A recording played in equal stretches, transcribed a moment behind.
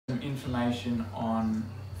some information on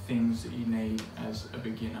things that you need as a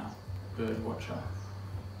beginner bird watcher.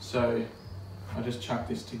 So I just chucked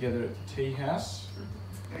this together at the tea house.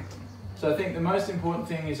 So I think the most important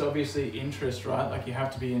thing is obviously interest, right? Like you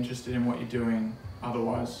have to be interested in what you're doing,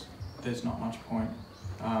 otherwise there's not much point.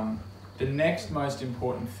 The next most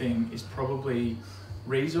important thing is probably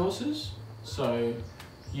resources. So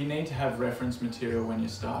you need to have reference material when you're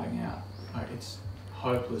starting out. Like it's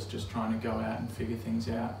hopeless just trying to go out and figure things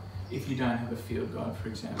out if you don't have a field guide, for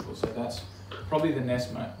example. So that's probably the next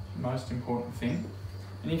most important thing.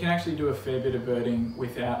 And you can actually do a fair bit of birding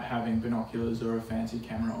without having binoculars or a fancy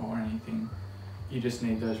camera or anything. You just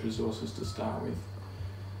need those resources to start with.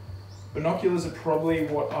 Binoculars are probably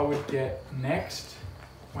what I would get next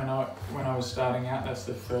when I was starting out. That's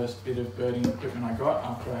the first bit of birding equipment I got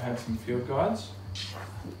after I had some field guides.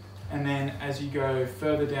 And then as you go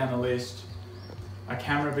further down the list, a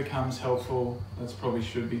camera becomes helpful. That's probably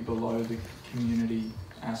should be below the community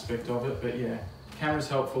aspect of it, but yeah, camera's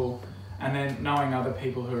helpful. And then knowing other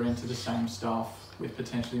people who are into the same stuff with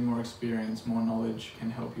potentially more experience, more knowledge can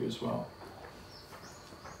help you as well.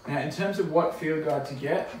 Now, in terms of what field guide to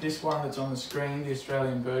get, this one that's on the screen, the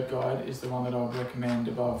Australian Bird Guide, is the one that I would recommend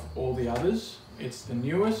above all the others. It's the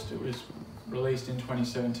newest. It was released in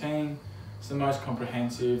 2017. It's the most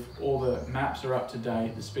comprehensive. All the maps are up to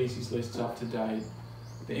date. The species list's up to date.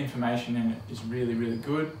 The information in it is really, really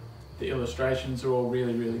good. The illustrations are all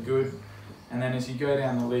really, really good. And then as you go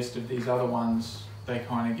down the list of these other ones, they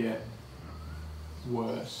kind of get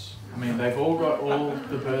worse. I mean, they've all got all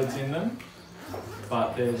the birds in them,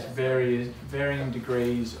 but there's varying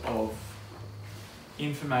degrees of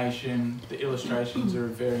information. The illustrations are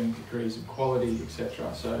of varying degrees of quality,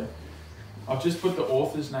 etc. So I've just put the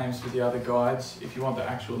authors' names for the other guides. If you want the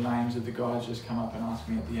actual names of the guides, just come up and ask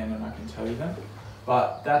me at the end and I can tell you them.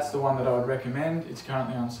 But that's the one that I would recommend. It's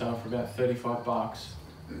currently on sale for about 35 bucks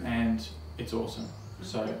and it's awesome.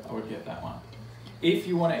 So I would get that one. If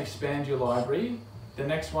you want to expand your library, the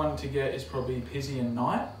next one to get is probably Piscian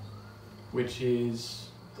Night, which is,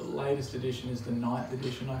 the latest edition is the 9th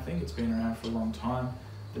edition, I think. It's been around for a long time.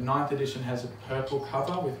 The 9th edition has a purple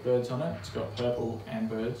cover with birds on it. It's got purple and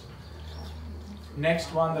birds.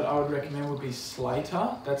 Next one that I would recommend would be Slater.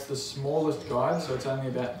 That's the smallest guide, so it's only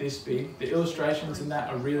about this big. The illustrations in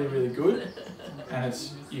that are really, really good, and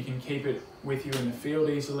you can keep it with you in the field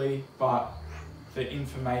easily, but the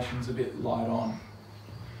information's a bit light on.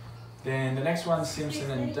 Then the next one's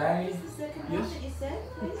Simpson and Day. Is the second one that you said,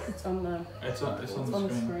 please? It's on the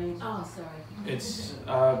screen. Oh, sorry. It's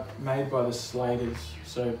made by the Slaters,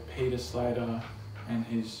 so Peter Slater and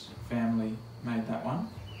his family made that one.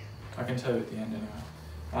 I can tell you at the end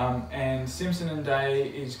anyway. And Simpson and Day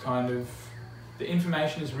is kind of, the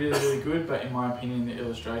information is really, really good, but in my opinion, the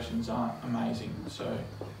illustrations aren't amazing. So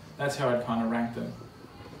that's how I'd kind of rank them.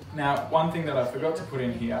 Now, one thing that I forgot to put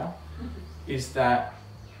in here is that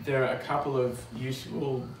there are a couple of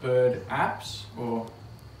useful bird apps,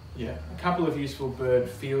 a couple of useful bird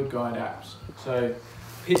field guide apps. So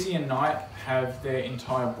Piscian Night have their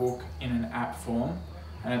entire book in an app form,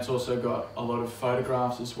 and it's also got a lot of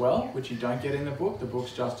photographs as well, which you don't get in the book. The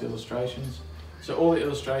book's just illustrations. So all the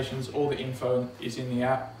illustrations, all the info is in the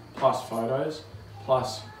app, plus photos,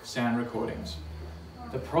 plus sound recordings.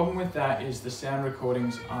 The problem with that is the sound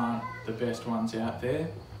recordings aren't the best ones out there.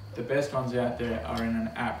 The best ones out there are in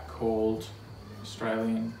an app called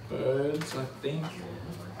Australian Birds, I think,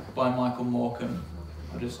 by Michael Morecambe.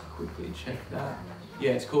 I'll just quickly check that.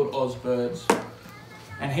 Yeah, it's called Ozbirds.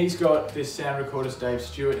 And he's got this sound recorder, Dave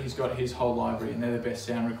Stewart. He's got his whole library and they're the best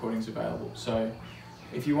sound recordings available. So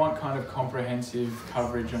if you want kind of comprehensive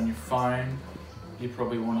coverage on your phone, you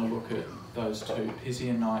probably want to look at those two,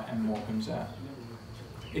 Piscian Night and Morecambe's app.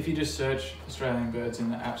 If you just search Australian Birds in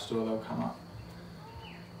the App Store, they'll come up.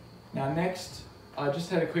 Now next, I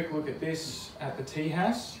just had a quick look at this at the tea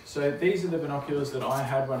house. So these are the binoculars that I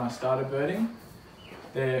had when I started birding.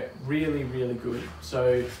 They're really, really good.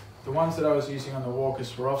 So the ones that I was using on the Walker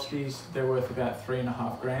Swarovskis, they're worth about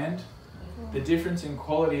 $3.5 grand. The difference in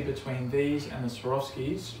quality between these and the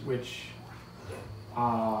Swarovskis, which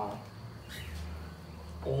are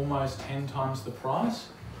almost 10 times the price,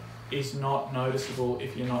 is not noticeable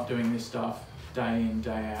if you're not doing this stuff day in,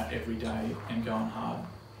 day out, every day and going hard.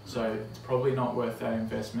 So it's probably not worth that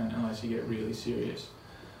investment unless you get really serious.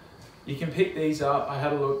 You can pick these up. I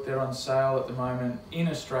had a look, they're on sale at the moment. In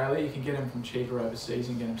Australia, you can get them from cheaper overseas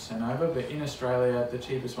and get them sent over, but in Australia, the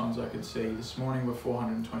cheapest ones I could see this morning were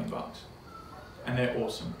 420 bucks. And they're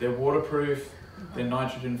awesome. They're waterproof, they're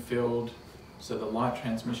nitrogen filled, so the light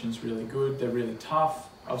transmission's really good. They're really tough.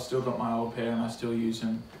 I've still got my old pair and I still use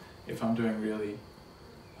them if I'm doing really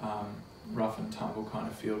rough and tumble kind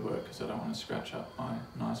of field work because I don't want to scratch up my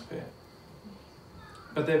nice pair.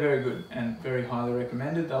 But they're very good and very highly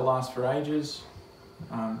recommended. They'll last for ages,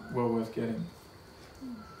 well worth getting.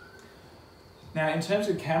 Now, in terms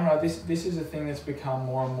of camera, this is a thing that's become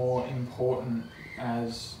more and more important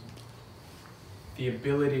as the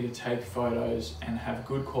ability to take photos and have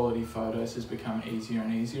good quality photos has become easier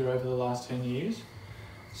and easier over the last 10 years.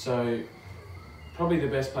 So probably the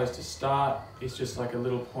best place to start is just like a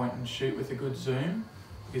little point and shoot with a good zoom,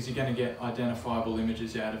 because you're going to get identifiable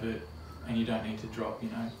images out of it and you don't need to drop, you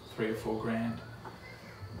know, $3 or $4 grand.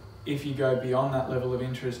 If you go beyond that level of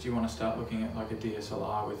interest, you want to start looking at like a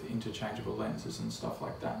DSLR with interchangeable lenses and stuff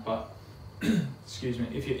like that. But excuse me,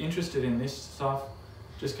 if you're interested in this stuff,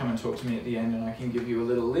 just come and talk to me at the end and I can give you a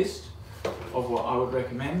little list of what I would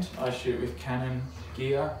recommend. I shoot with Canon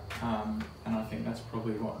gear, and I think that's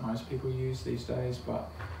probably what most people use these days,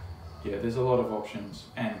 but yeah, there's a lot of options,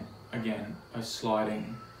 and again, a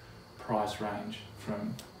sliding price range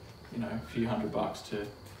from, you know, a few $100 to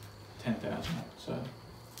 10,000. So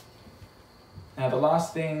now the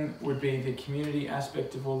last thing would be the community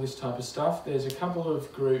aspect of all this type of stuff. There's a couple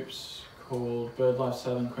of groups called BirdLife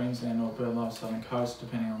Southern Queensland or BirdLife Southern Coast,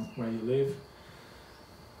 depending on where you live,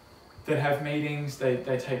 that have meetings. They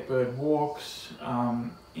take bird walks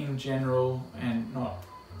in general, and not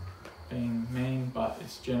being mean, but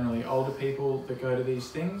it's generally older people that go to these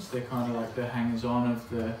things. They're kind of like the hangers-on of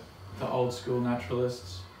the old school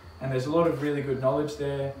naturalists, and there's a lot of really good knowledge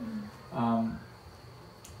there.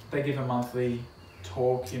 They give a monthly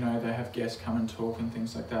talk, you know, they have guests come and talk and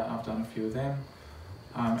things like that. I've done a few of them.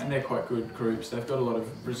 And they're quite good groups. They've got a lot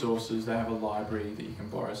of resources. They have a library that you can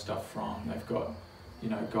borrow stuff from. They've got, you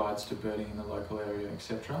know, guides to birding in the local area,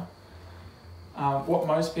 etc. What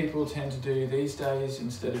most people tend to do these days,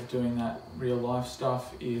 instead of doing that real life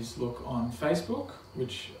stuff, is look on Facebook,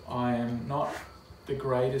 which I am not the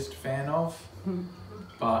greatest fan of,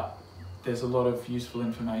 but there's a lot of useful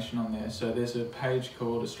information on there. So there's a page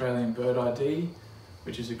called Australian Bird ID,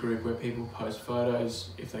 which is a group where people post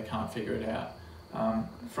photos if they can't figure it out.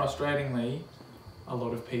 Frustratingly, a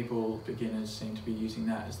lot of people, beginners, seem to be using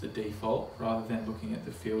that as the default rather than looking at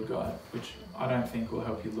the field guide, which I don't think will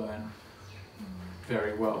help you learn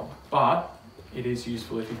very well. But it is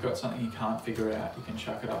useful. If you've got something you can't figure out, you can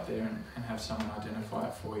chuck it up there and have someone identify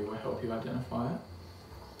it for you or help you identify it.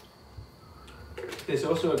 There's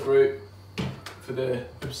also a group for the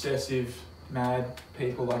obsessive, mad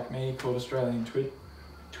people like me called Australian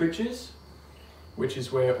Twitchers, which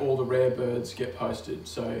is where all the rare birds get posted.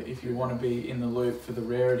 So if you want to be in the loop for the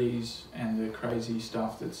rarities and the crazy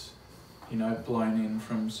stuff that's, you know, blown in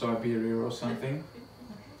from Siberia or something,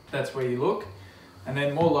 that's where you look. And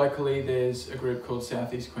then more locally, there's a group called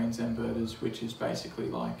Southeast Queensland Birders, which is basically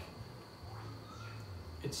like,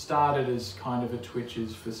 it started as kind of a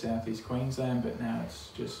Twitchers for Southeast Queensland, but now it's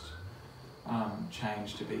just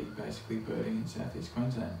changed to be basically birding in Southeast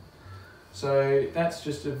Queensland. So that's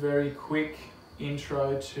just a very quick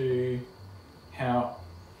intro to how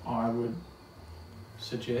I would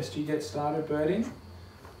suggest you get started birding.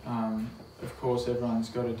 Of course, everyone's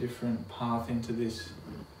got a different path into this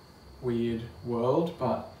weird world,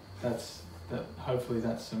 but hopefully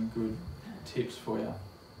that's some good tips for you.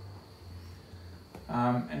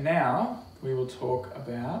 And now we will talk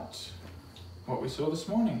about what we saw this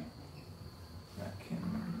morning. That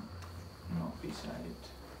can not be saved.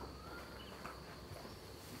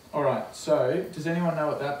 All right, so does anyone know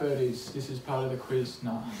what that bird is? This is part of the quiz.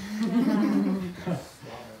 No.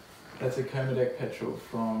 That's a Kermadec petrel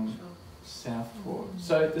from Southport.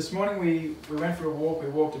 So this morning we went for a walk. We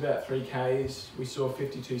walked about 3 Ks. We saw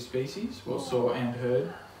 52 species. Well, saw and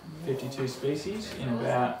heard 52 species in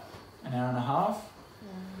about an hour and a half.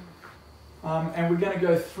 And we're going to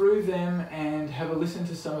go through them and have a listen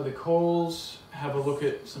to some of the calls, have a look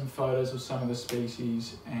at some photos of some of the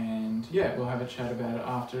species, and yeah, we'll have a chat about it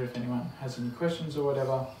after. If anyone has any questions or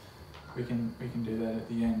whatever, we can do that at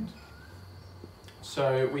the end.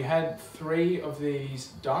 So we had 3 of these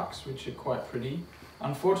ducks, which are quite pretty.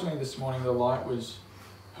 Unfortunately this morning the light was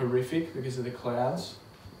horrific because of the clouds.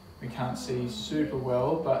 We can't see super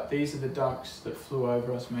well, but these are the ducks that flew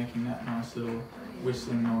over us, making that nice little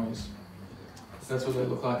whistling noise. So that's what they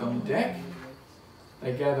look like on the deck.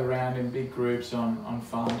 They gather around in big groups on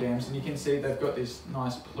farm dams, and you can see they've got these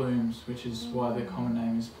nice plumes, which is why the common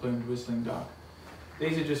name is plumed whistling duck.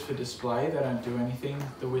 These are just for display, they don't do anything.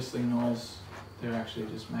 The whistling noise, they're actually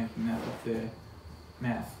just making that with their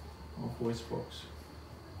mouth or voice box.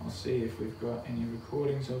 I'll see if we've got any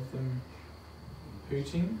recordings of them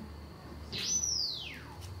hooting.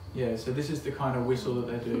 Yeah, so this is the kind of whistle that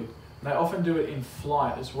they do. They often do it in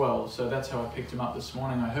flight as well, so that's how I picked them up this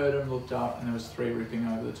morning. I heard them, looked up, and there was 3 ripping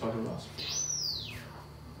over the top of us.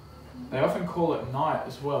 They often call at night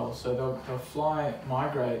as well, so they'll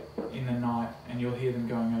migrate in the night, and you'll hear them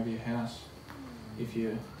going over your house if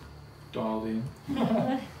you're dialed in.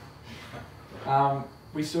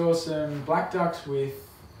 We saw some black ducks with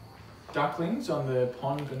ducklings on the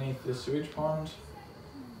pond beneath the sewage pond.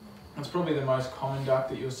 It's probably the most common duck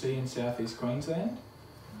that you'll see in southeast Queensland.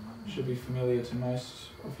 Should be familiar to most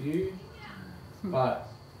of you. But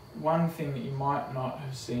one thing that you might not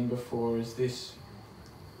have seen before is this,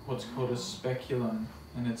 what's called a speculum,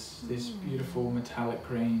 and it's this beautiful metallic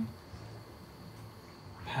green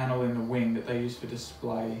panel in the wing that they use for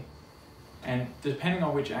display. And depending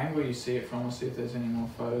on which angle you see it from, we'll see if there's any more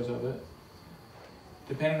photos of it.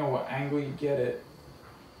 Depending on what angle you get it,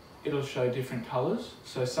 it'll show different colours.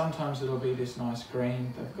 So sometimes it'll be this nice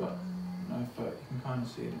green. They've got no photo, you can kind of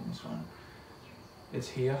see it in this one. It's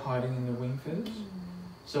here, hiding in the wing feathers.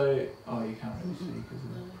 So, oh, you can't really see because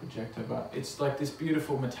of the projector, but it's like this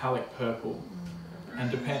beautiful metallic purple.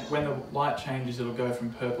 And when the light changes, it'll go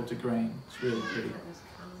from purple to green. It's really pretty.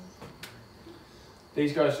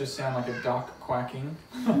 These guys just sound like a duck quacking.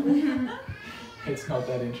 It's not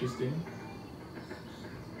that interesting.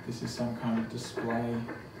 This is some kind of display.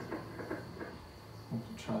 We'll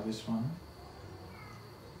try this one.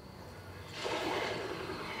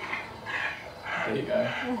 There you go.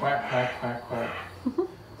 Quack, quack, quack, quack.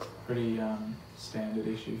 Pretty standard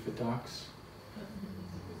issue for ducks.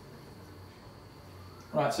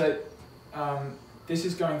 Right, so this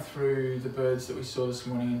is going through the birds that we saw this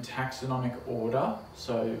morning in taxonomic order.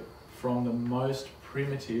 So from the most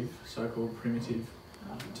primitive, so-called primitive,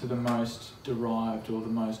 to the most derived or the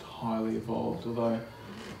most highly evolved. Although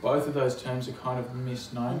both of those terms are kind of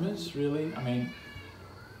misnomers, really. I mean,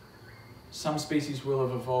 some species will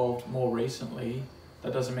have evolved more recently.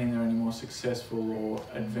 That doesn't mean they're any more successful or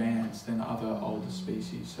advanced than other older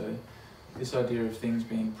species. So this idea of things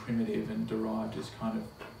being primitive and derived is kind of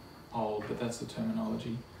old, but that's the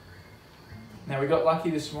terminology. Now we got lucky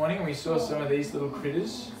this morning and we saw some of these little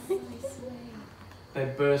critters. They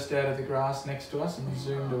burst out of the grass next to us and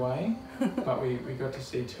zoomed away, but we got to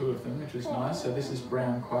see 2 of them, which was nice. So this is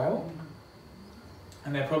brown quail,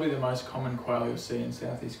 and they're probably the most common quail you'll see in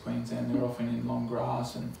southeast Queensland. They're often in long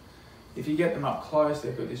grass, and if you get them up close,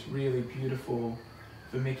 they've got this really beautiful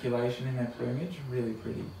vermiculation in their plumage, really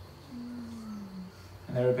pretty.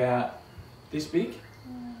 And they're about this big.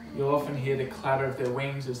 You'll often hear the clatter of their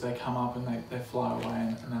wings as they come up and they fly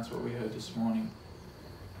away, and that's what we heard this morning.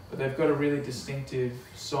 But they've got a really distinctive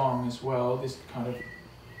song as well, this kind of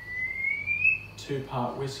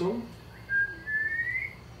 2-part whistle.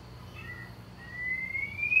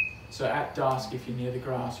 So at dusk, if you're near the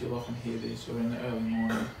grass, you'll often hear this, or in the early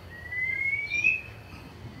morning.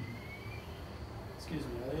 Excuse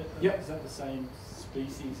me, Elliot. Yep. Is that the same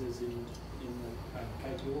species as in the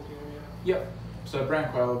Cape York area? Yep. So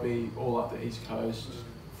brown quail will be all up the east coast,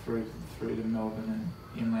 through to Melbourne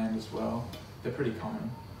and inland as well. They're pretty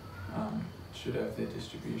common. Should have their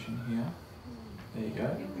distribution here. There you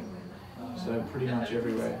go. So pretty much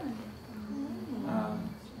everywhere.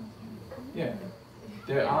 Yeah.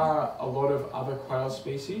 There are a lot of other quail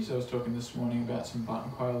species. I was talking this morning about some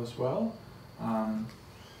button quail as well.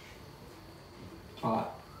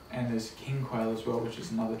 And there's king quail as well, which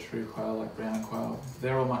is another true quail like brown quail.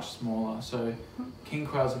 They're all much smaller. So king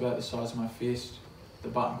quail's about the size of my fist. The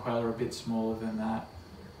button quail are a bit smaller than that.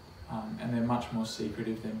 And they're much more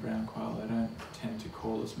secretive than brown quail. They don't tend to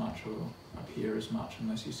call as much or appear as much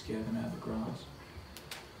unless you scare them out of the grass.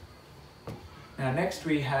 Now next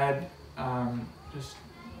we had, I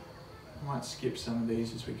might skip some of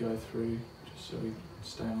these as we go through, just so we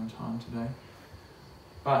stay on time today.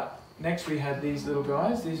 But next we had these little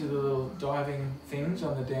guys. These are the little diving things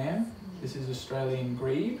on the dam. This is Australian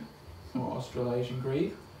grebe, or Australasian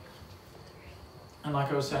grebe. And like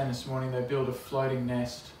I was saying this morning, they build a floating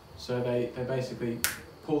nest. So they basically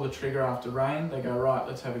pull the trigger after rain. They go, right,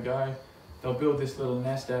 let's have a go. They'll build this little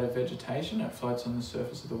nest out of vegetation. It floats on the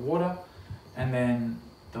surface of the water. And then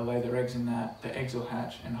they'll lay their eggs in that. The eggs will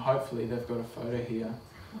hatch. And hopefully they've got a photo here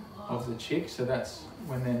of the chick. So that's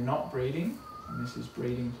when they're not breeding. And this is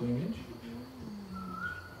breeding plumage.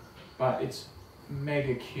 But it's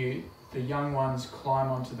mega cute. The young ones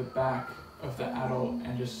climb onto the back of the adult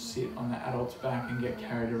and just sit on the adult's back and get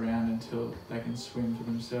carried around until they can swim for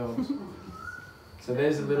themselves. So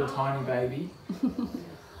there's a little tiny baby.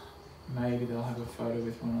 Maybe they'll have a photo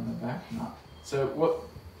with one on the back. No. So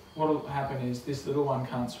what'll happen is this little one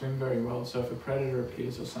can't swim very well, so if a predator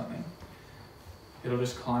appears or something, it'll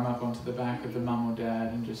just climb up onto the back of the mum or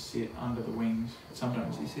dad and just sit under the wings.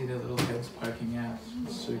 Sometimes you see their little heads poking out.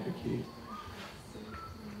 It's super cute.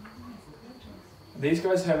 These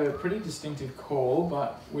guys have a pretty distinctive call,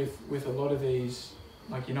 but with a lot of these,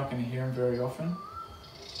 like, you're not going to hear them very often.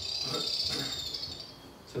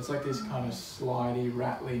 So it's like this kind of slidey,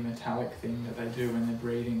 rattly, metallic thing that they do when they're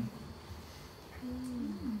breeding.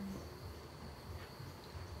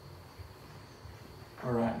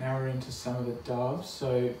 Alright, now we're into some of the doves.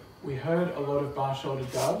 So we heard a lot of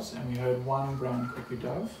bar-shouldered doves, and we heard one brown cuckoo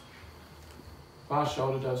dove.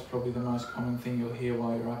 Bar-shouldered dove's probably the most common thing you'll hear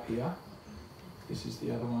while you're up here. This is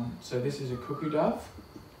the other one. So this is a cuckoo dove,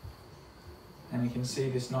 and you can see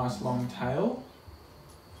this nice long tail,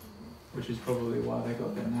 which is probably why they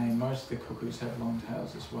got their name. Most of the cuckoos have long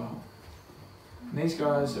tails as well. And these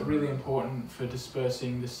guys are really important for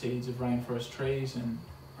dispersing the seeds of rainforest trees and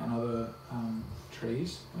other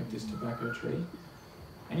trees, like this tobacco tree.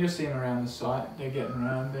 And you'll see them around the site. They're getting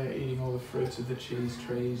around, they're eating all the fruits of the cheese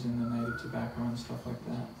trees and the native tobacco and stuff like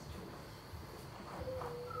that.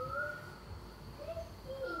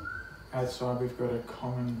 Outside we've got a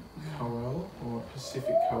common coel, or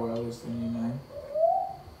Pacific coel is the new name.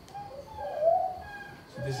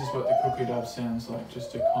 So this is what the cuckoo dove sounds like,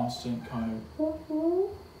 just a constant kind of...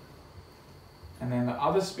 And then the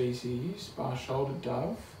other species, bar-shouldered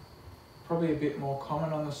dove, probably a bit more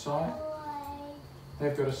common on the site.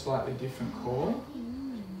 They've got a slightly different call.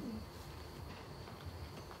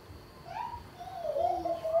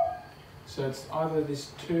 So it's either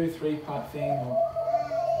this 2-3 part thing or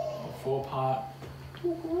 4 part,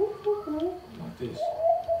 like this.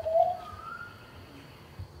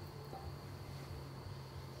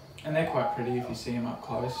 And they're quite pretty if you see them up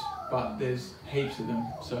close, but there's heaps of them.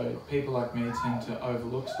 So people like me tend to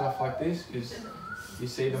overlook stuff like this because you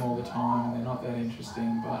see them all the time and they're not that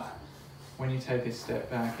interesting, but when you take a step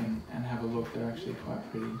back and have a look, they're actually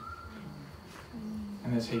quite pretty.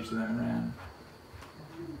 And there's heaps of them around.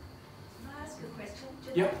 Can I ask you a question?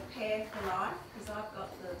 Do Yep. they pair for life? Because I've got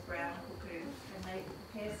the brown cuckoo and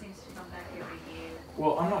the pair seems to come back every year.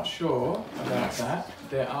 Well, I'm not sure about that.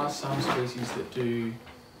 There are some species that do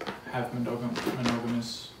have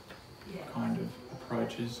monogamous kind of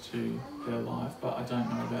approaches to their life, but I don't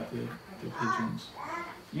know about the pigeons.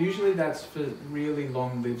 Usually that's for really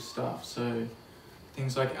long-lived stuff, so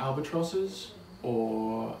things like albatrosses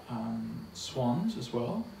or swans as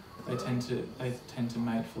well. They tend to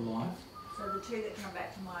mate for life. So the two that come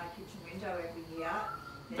back to my kitchen window every year.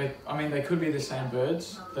 They could be the same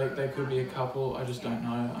birds. They could be a couple. I just don't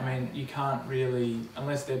know. I mean, you can't really,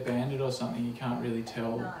 unless they're banded or something, you can't really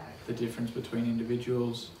tell the difference between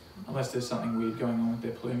individuals unless there's something weird going on with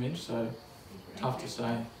their plumage. So tough to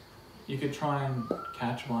say. You could try and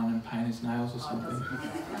catch one and paint his nails or something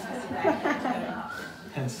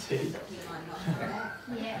and see.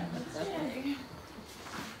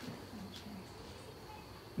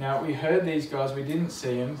 Now we heard these guys, we didn't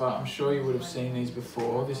see them, but I'm sure you would have seen these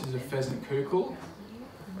before. This is a pheasant cuckoo.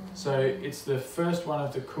 So it's the first one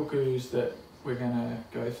of the cuckoos that we're going to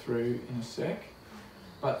go through in a sec.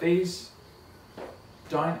 But these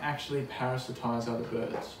don't actually parasitize other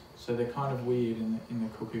birds. So they're kind of weird in the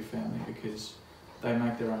cuckoo family because they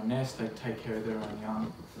make their own nest, they take care of their own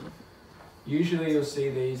young. Usually you'll see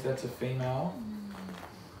these, that's a female.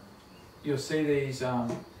 You'll see these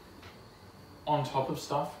on top of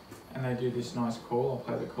stuff and they do this nice call. I'll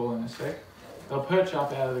play the call in a sec. They'll perch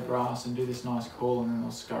up out of the grass and do this nice call and then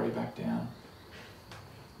they'll scurry back down.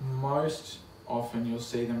 Most often you'll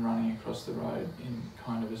see them running across the road in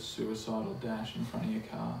kind of a suicidal dash in front of your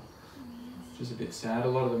car, which is a bit sad. A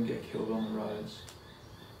lot of them get killed on the roads.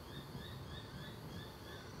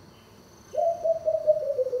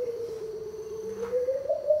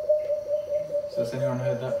 So has anyone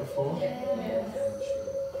heard that before? Yeah.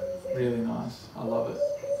 Really nice. I love it.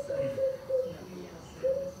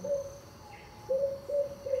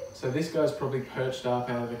 So this guy's probably perched up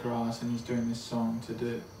out of the grass and he's doing this song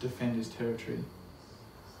to defend his territory.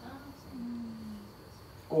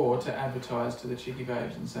 Or to advertise to the chickie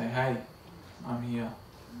babes and say, hey, I'm here.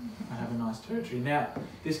 I have a nice territory. Now,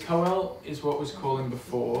 this coel is what was calling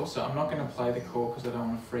before, so I'm not going to play the call because I don't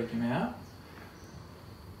want to freak him out.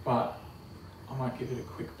 But I might give it a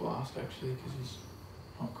quick blast actually because he's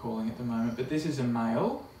not calling at the moment. But this is a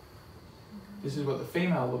male. This is what the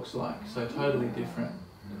female looks like, so totally different.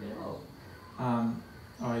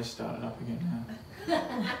 Oh, he started up again now.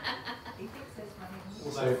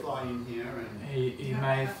 Will they fly in here? And He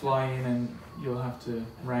may fly in and you'll have to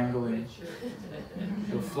wrangle him.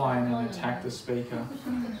 He'll fly in and attack the speaker.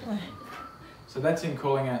 So that's him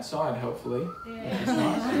calling outside, hopefully. Yeah. Which is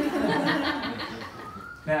nice.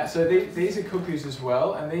 Now, so these are cuckoos as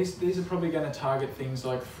well, and these are probably going to target things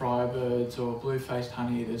like firebirds or blue-faced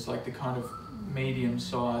honeyeaters, like the kind of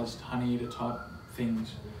medium-sized honeyeater type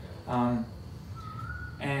things.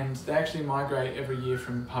 And they actually migrate every year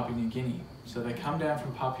from Papua New Guinea. So they come down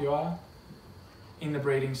from Papua. In the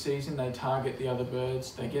breeding season, they target the other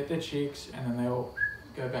birds, they get their chicks, and then they all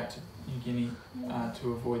go back to New Guinea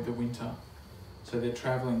to avoid the winter. So they're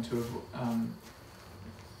travelling to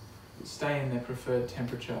stay in their preferred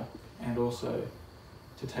temperature and also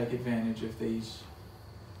to take advantage of these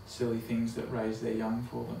silly things that raise their young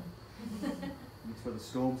for them. That's where the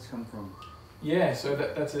storms come from. Yeah, so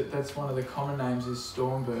that's one of the common names is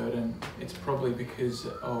stormbird, and it's probably because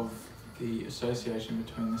of the association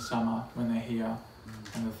between the summer when they're here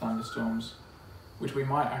and the thunderstorms, which we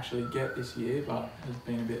might actually get this year, but has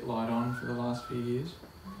been a bit light on for the last few years.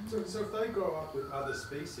 So if they grow up with other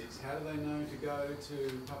species, how do they know to go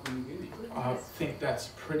to Papua New Guinea? I think that's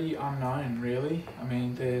pretty unknown, really. I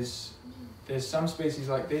mean, there's some species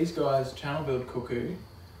like these guys, channel-billed cuckoo,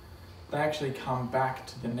 they actually come back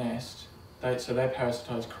to the nest. So they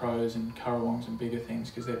parasitise crows and currawongs and bigger things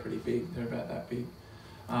because they're pretty big, they're about that big.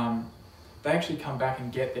 They actually come back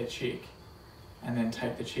and get their chick and then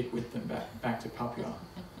take the chick with them back to Papua.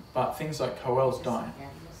 But things like koels don't.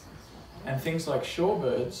 And things like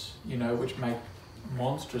shorebirds, you know, which make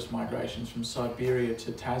monstrous migrations from Siberia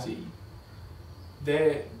to Tassie,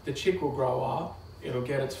 the chick will grow up, it'll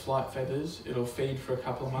get its flight feathers, it'll feed for a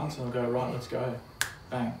couple of months and it'll go, right, let's go,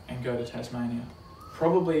 bang, and go to Tasmania.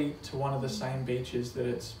 Probably to one of the same beaches that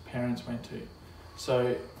its parents went to.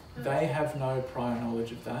 So they have no prior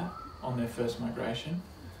knowledge of that on their first migration.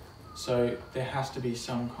 So there has to be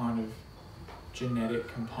some kind of genetic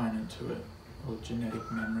component to it, or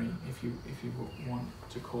genetic memory, if you want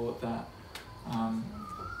to call it that.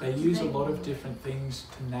 They use a lot of different things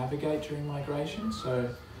to navigate during migration. So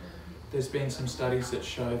there's been some studies that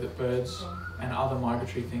show that birds and other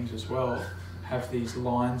migratory things as well have these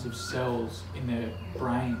lines of cells in their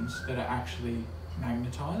brains that are actually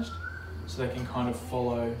magnetized, so they can kind of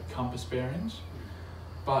follow compass bearings.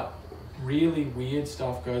 But really weird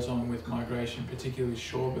stuff goes on with migration, particularly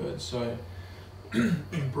shorebirds. So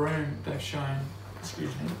in Broome, they've shown,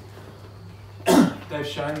 they've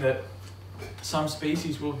shown that some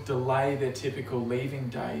species will delay their typical leaving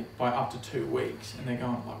date by up to 2 weeks, and they're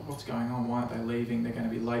going like, what's going on? Why aren't they leaving? They're going to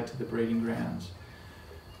be late to the breeding grounds.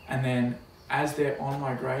 And then as they're on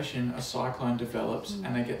migration, a cyclone develops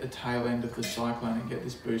and they get the tail end of the cyclone and get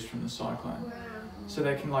this boost from the cyclone. Wow. So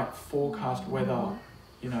they can like forecast weather,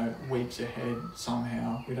 you know, weeks ahead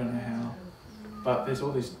somehow. We don't know how. But there's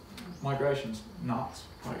all these migrations, nuts.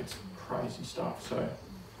 Like it's crazy stuff. So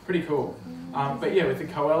pretty cool. But yeah, with the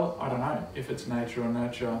koel, I don't know if it's nature or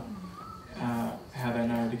nurture, how they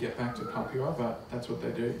know to get back to Papua, but that's what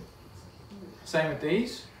they do. Same with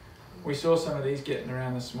these. We saw some of these getting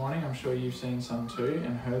around this morning. I'm sure you've seen some too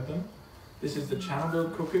and heard them. This is the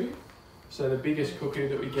channel-billed cuckoo. So the biggest cuckoo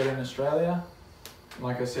that we get in Australia.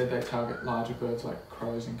 Like I said, they target larger birds like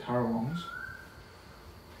crows and currawongs.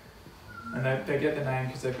 And they get the name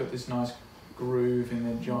because they've got this nice groove in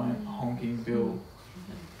their giant honking bill.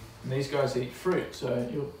 And these guys eat fruit, so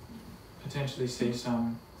you'll potentially see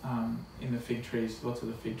some in the fig trees, lots of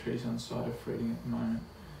the fig trees on the side are fruiting at the moment.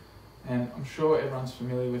 And I'm sure everyone's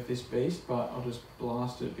familiar with this beast, but I'll just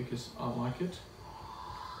blast it because I like it.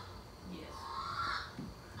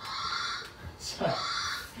 So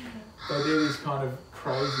they do these kind of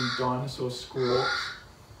crazy dinosaur squawks.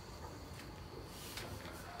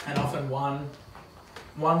 And often one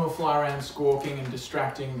will fly around squawking and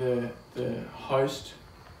distracting the host,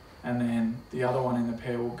 and then the other one in the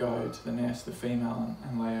pair will go to the nest, the female,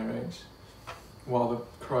 and lay her eggs, while the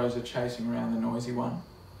crows are chasing around the noisy one.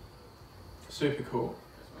 Super cool.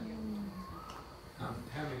 How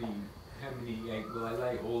many eggs will they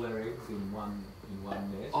lay? All their eggs in one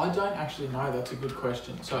nest? I don't actually know. That's a good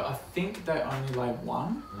question. So I think they only lay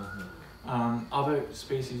one. Other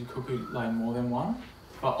species of cuckoo lay more than one.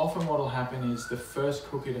 But often what will happen is the first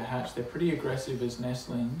cuckoo to hatch, they're pretty aggressive as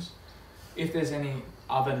nestlings. If there's any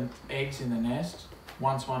other eggs in the nest,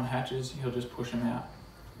 once one hatches, he'll just push them out.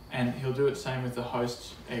 And he'll do it same with the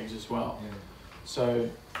host's eggs as well. Yeah. So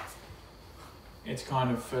it's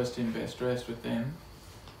kind of first in, best dressed with them.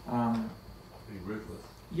 Pretty ruthless.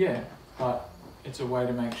 Yeah, but it's a way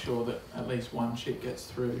to make sure that at least one chick gets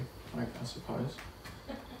through, I suppose.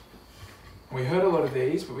 We heard a lot of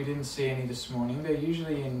these, but we didn't see any this morning. They're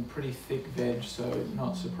usually in pretty thick veg, so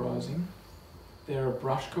not surprising. They're a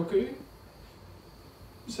brush cuckoo.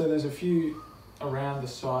 So there's a few around the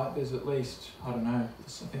site. There's at least, I don't know,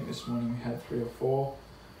 I think this morning we had 3 or 4,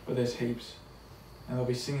 but there's heaps. and they'll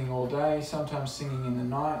be singing all day, sometimes singing in the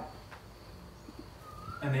night.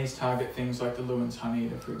 And these target things like the Lewin's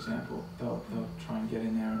honeyeater, for example. They'll try and get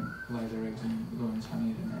in there and lay their eggs in Lewin's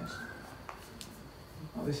honeyeater nest.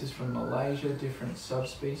 Oh, this is from Malaysia, different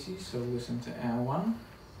subspecies, so we'll listen to our one.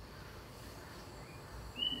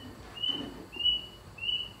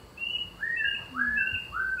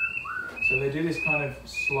 So they do this kind of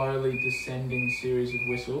slowly descending series of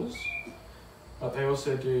whistles, but they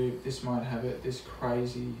also do, this might have it, this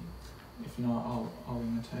crazy, if not, I'll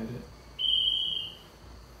imitate it.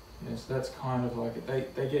 Yes, that's kind of like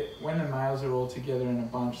it. They get, when the males are all together in a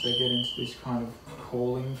bunch, they get into this kind of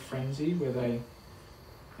calling frenzy where they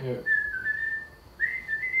and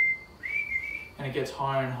it gets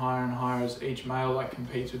higher and higher and higher as each male like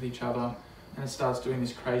competes with each other, and it starts doing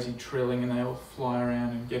this crazy trilling, and they all fly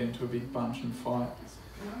around and get into a big bunch and fight.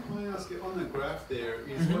 Can I ask you, on the graph there,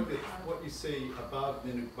 is what you see above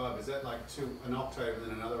and above, is that like an octave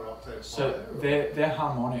and then another octave so higher? they're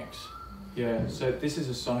harmonics. Yeah, so this is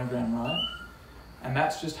a sonogram, right? And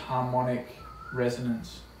that's just harmonic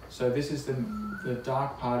resonance. So this is the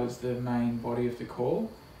dark part is the main body of the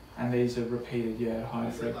call, and these are repeated, yeah,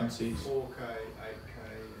 higher frequencies. Like 4K,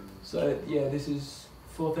 8K, and... So yeah, this is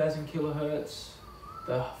 4,000 kilohertz.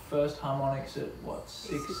 The first harmonics at what,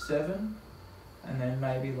 6, 7, and then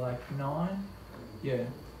maybe like 9. Yeah.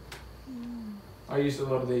 I used a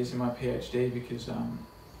lot of these in my PhD because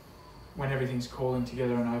when everything's calling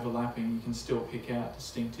together and overlapping, you can still pick out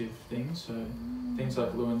distinctive things. So things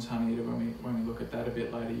like Lewin's honeyeater, when we look at that a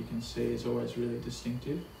bit later, you can see is always really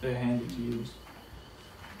distinctive. They're handy to use.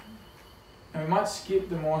 And we might skip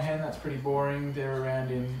the moorhen, that's pretty boring. They're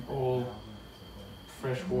around in all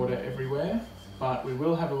fresh water everywhere. But we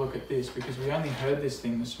will have a look at this because we only heard this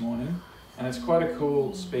thing this morning, and it's quite a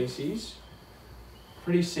cool species.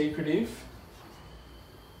 Pretty secretive.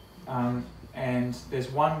 And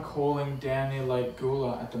there's one calling down near Lake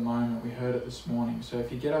Gula at the moment. We heard it this morning. So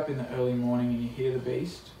if you get up in the early morning and you hear the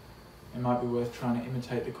beast, it might be worth trying to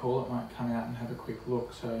imitate the call. It might come out and have a quick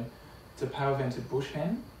look. So it's a pale-vented bush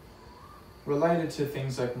hen, related to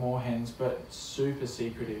things like moorhens, but super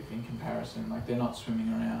secretive in comparison. Like they're not swimming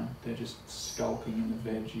around, they're just skulking in the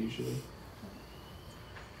veg usually.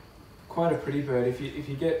 Quite a pretty bird. If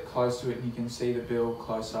you get close to it and you can see the bill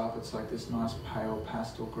close up, it's like this nice pale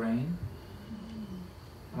pastel green.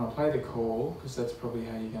 And I'll play the call because that's probably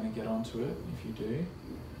how you're going to get onto it if you do.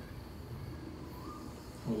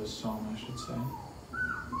 Or the song, I should say.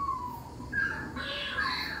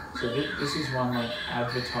 So this is one like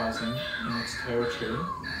advertising in its territory.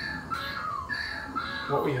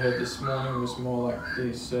 What we heard this morning was more like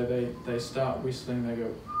this. So they start whistling, they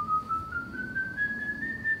go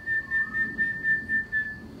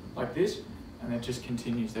like this, and it just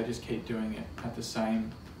continues. They just keep doing it at the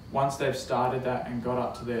same. Once they've started that and got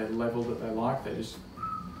up to their level that they like, they just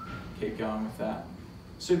keep going with that.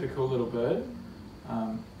 Super cool little bird.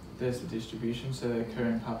 There's the distribution, so they occur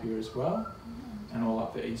in Papua as well, and all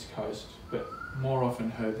up the east coast, but more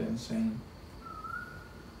often heard than seen.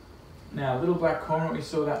 Now, little black cormorant, we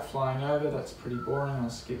saw that flying over, that's pretty boring, I'll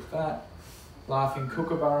skip that. Laughing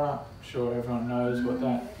kookaburra, I'm sure everyone knows what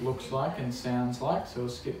that looks like and sounds like, so we'll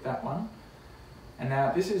skip that one. And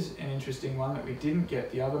now this is an interesting one that we didn't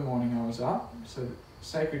get the other morning I was up. So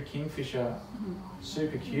sacred kingfisher,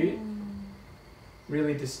 super cute,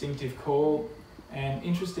 really distinctive call, and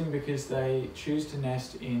interesting because they choose to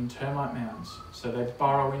nest in termite mounds. So they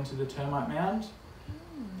burrow into the termite mound.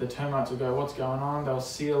 The termites will go, what's going on? They'll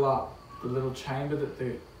seal up the little chamber that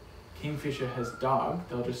the kingfisher has dug.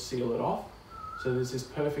 They'll just seal it off. So there's this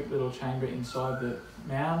perfect little chamber inside the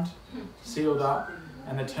mound, sealed up,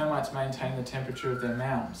 and the termites maintain the temperature of their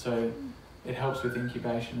mound. So it helps with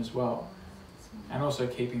incubation as well. And also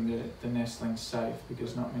keeping the nestlings safe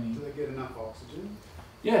because not many... Do they get enough oxygen?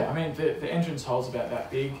 Yeah, I mean, the entrance hole's about that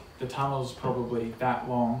big, the tunnel's probably that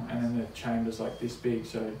long, and then the chamber's like this big,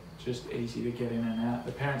 so just easy to get in and out.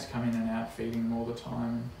 The parents come in and out feeding them all the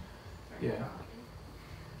time. And yeah.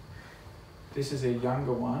 This is a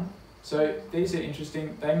younger one. So these are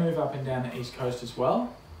interesting. They move up and down the east coast as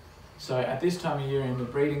well. So at this time of year in the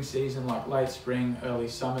breeding season, like late spring, early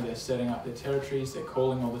summer, they're setting up their territories, they're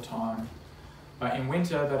calling all the time. But in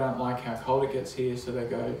winter, they don't like how cold it gets here, so they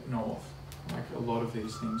go north, like a lot of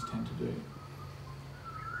these things tend to do.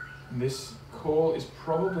 And this call is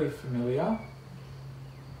probably familiar.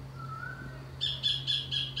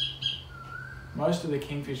 Most of the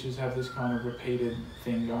kingfishers have this kind of repeated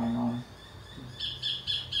thing going on.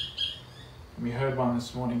 And we heard one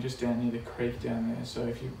this morning just down near the creek down there. So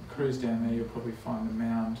if you cruise down there, you'll probably find the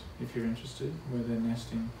mound, if you're interested, where they're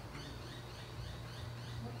nesting.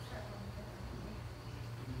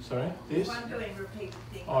 Sorry, this? One doing repeated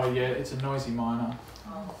things. Oh yeah, it's a noisy miner.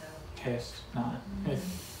 Oh, Pest. No.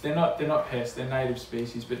 They're not pests, they're native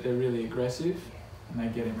species, but they're really aggressive and they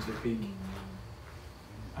get into big,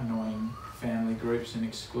 annoying family groups and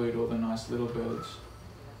exclude all the nice little birds.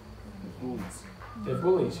 They're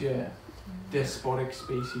bullies, yeah. Despotic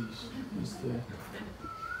species is the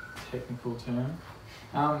technical term.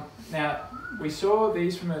 Now, we saw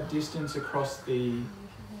these from a distance across the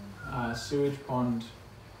sewage pond,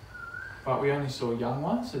 but we only saw young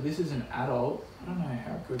ones. So this is an adult. I don't know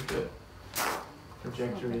how good the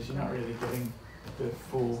projector is. You're not really getting the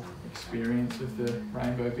full experience of the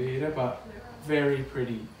rainbow bee-eater, but very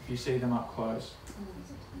pretty if you see them up close.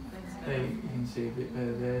 You can see a bit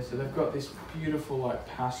better there. So they've got this beautiful like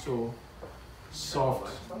pastel,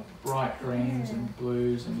 soft, bright greens and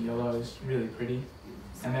blues and yellows, really pretty.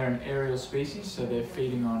 And they're an aerial species, so they're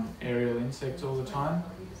feeding on aerial insects all the time.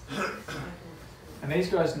 And these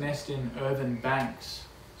guys nest in earthen banks,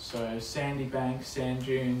 so sandy banks, sand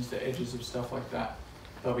dunes, the edges of stuff like that.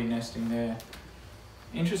 They'll be nesting there.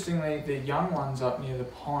 Interestingly, the young ones up near the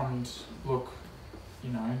pond look,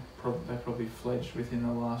 you know, they probably fledged within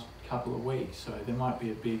the last couple of weeks, so there might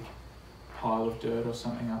be a big pile of dirt or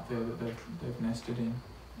something up there that they've nested in.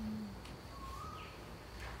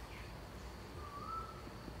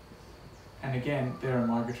 And again, they're a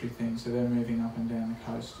migratory thing, so they're moving up and down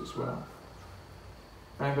the coast as well.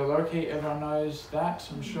 Rainbow lorikeet, everyone knows that,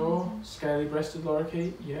 I'm sure. Scaly-breasted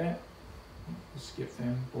lorikeet, yeah. We'll skip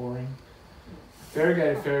them, boring.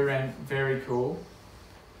 Variegated fairy wren, very cool.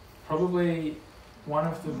 Probably one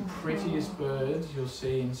of the prettiest birds you'll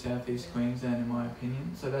see in southeast Queensland, in my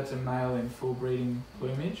opinion. So that's a male in full breeding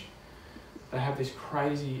plumage. They have this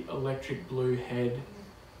crazy electric blue head,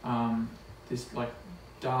 this like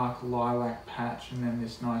dark lilac patch, and then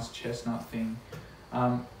this nice chestnut thing.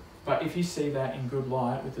 But if you see that in good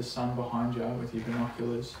light with the sun behind you with your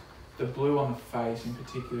binoculars, the blue on the face in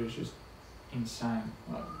particular is just insane.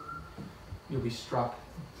 Like, you'll be struck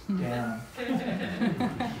down.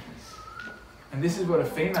 And this is what a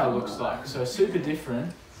female looks like, so super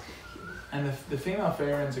different. And the female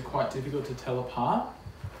fairy wrens are quite difficult to tell apart.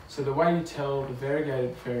 So the way you tell the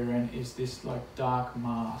variegated fairy wren is this like dark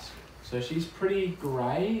mask. So she's pretty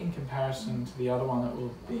grey in comparison to the other one that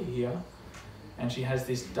will be here. And she has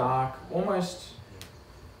this dark, almost,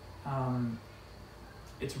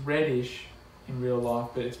 it's reddish in real life,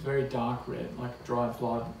 but it's very dark red, like dried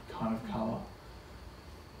blood kind of colour.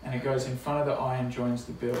 And it goes in front of the eye and joins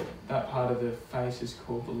the bill. That part of the face is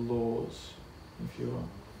called the lores, if you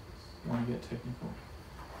want to get technical.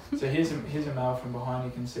 So here's a male from behind.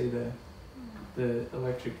 You can see the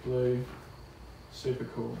electric blue, super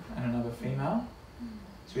cool, and another female.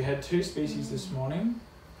 So we had two species this morning.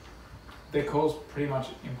 Their call's pretty much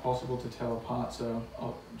impossible to tell apart, so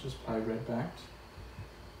I'll just play red-backed.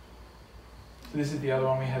 So this is the other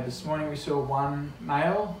one we had this morning. We saw one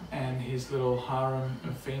male and his little harem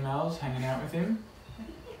of females hanging out with him.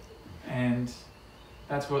 And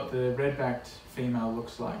that's what the red-backed female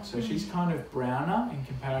looks like. So she's kind of browner in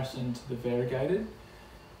comparison to the variegated.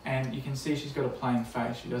 And you can see she's got a plain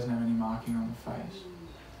face. She doesn't have any marking on the face.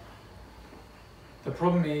 The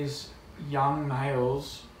problem is young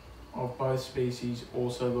males of both species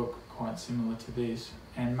also look quite similar to this,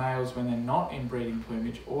 and males when they're not in breeding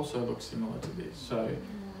plumage also look similar to this. So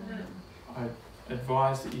I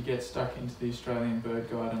advise that you get stuck into the Australian Bird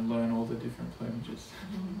Guide and learn all the different plumages.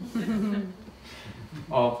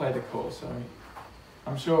 Oh, I'll play the call, sorry.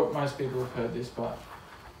 I'm sure most people have heard this, but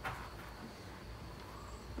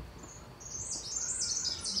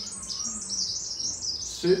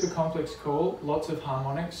super complex call, lots of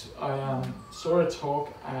harmonics. I saw a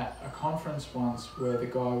talk at a conference once where the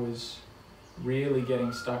guy was really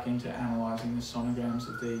getting stuck into analysing the sonograms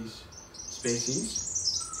of these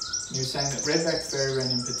species. And he was saying that redback fairy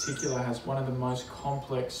wren in particular has one of the most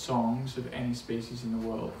complex songs of any species in the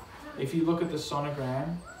world. If you look at the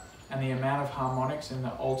sonogram and the amount of harmonics and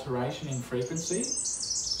the alteration in frequency,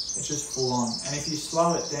 it's just full on. And if you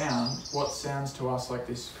slow it down, what sounds to us like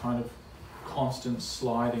this kind of constant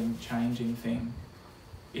sliding, changing thing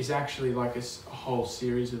is actually like a whole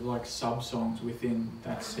series of like sub-songs within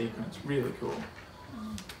that sequence. Really cool.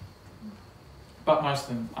 But most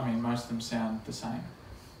of them sound the same.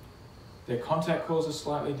 Their contact calls are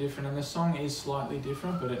slightly different, and the song is slightly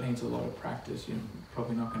different, but it needs a lot of practice. You're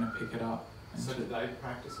probably not going to pick it up. So do they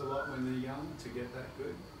practice a lot when they're young to get that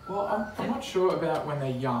good? Well, I'm not sure about when they're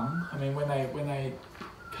young. I mean, when they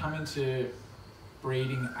come into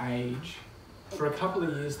breeding age, for a couple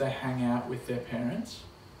of years they hang out with their parents.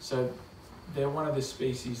 So they're one of the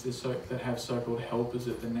species that have so-called helpers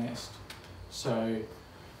at the nest. So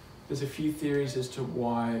there's a few theories as to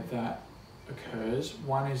why that occurs.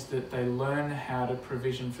 One is that they learn how to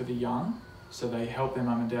provision for the young, so they help their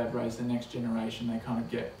mum and dad raise the next generation. They kind of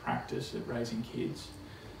get practice at raising kids.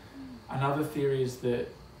 Another theory is that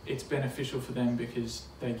it's beneficial for them because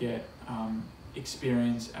they get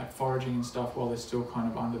experience at foraging and stuff while they're still kind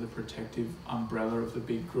of under the protective umbrella of the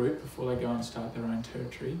big group before they go and start their own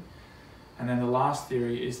territory. And then the last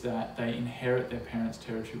theory is that they inherit their parents'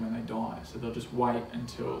 territory when they die. So they'll just wait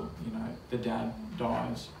until, you know, the dad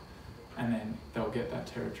dies and then they'll get that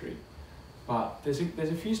territory. But there's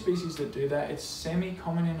a few species that do that. It's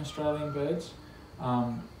semi-common in Australian birds,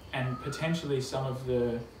 and potentially some of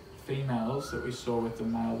the females that we saw with the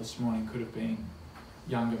male this morning could have been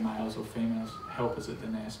younger males or females, helpers at the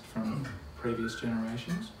nest from previous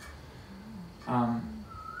generations.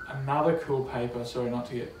 Another cool paper, sorry not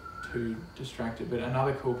to get too distracted, but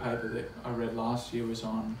another cool paper that I read last year was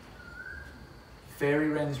on fairy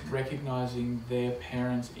wrens recognising their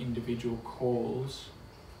parents' individual calls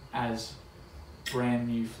as brand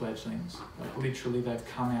new fledglings. Like literally they've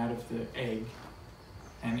come out of the egg,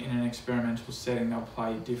 and in an experimental setting they'll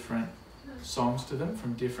play different songs to them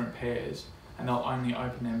from different pairs, and they'll only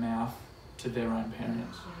open their mouth to their own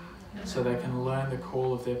parents. So they can learn the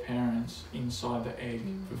call of their parents inside the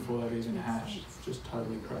egg before they've even hatched. It's just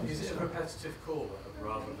totally crazy. Is it a repetitive call though,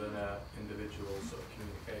 rather than an individual sort of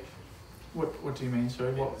communication? What do you mean,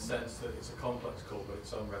 sorry? In What? the sense that it's a complex call, but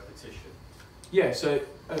it's on repetition. Yeah, so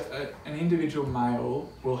an individual male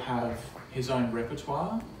will have his own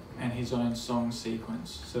repertoire and his own song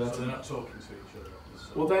sequence. So that's they're not talking to each other.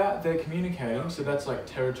 well, they're communicating. So that's like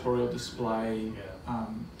territorial display,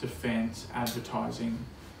 defense, advertising,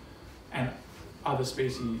 and other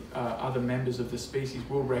species, other members of the species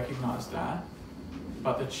will recognise that.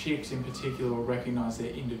 But the chicks in particular will recognise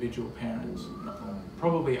their individual parents.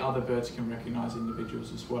 Probably other birds can recognise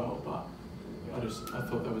individuals as well, but I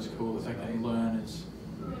thought that was cool that they can learn as,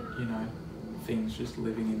 you know, things just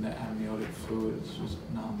living in the amniotic fluid. It's just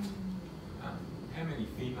nuts. How many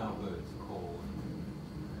female birds call?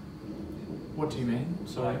 What do you mean?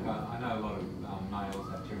 Sorry. Like, I know a lot of males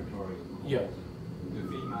have territorial calls. Yeah. Do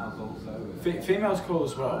females also? Females call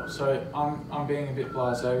as well. So I'm being a bit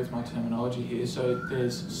blasé with my terminology here. So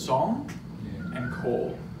there's song and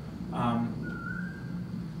call.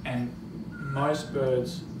 And most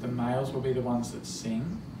birds, the males will be the ones that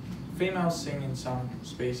sing. Females sing in some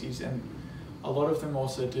species, and a lot of them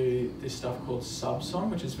also do this stuff called sub-song,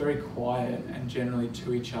 which is very quiet and generally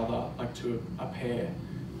to each other, like to a pair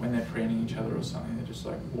when they're preening each other or something. They're just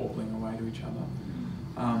like warbling away to each other.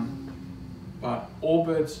 But all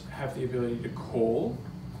birds have the ability to call.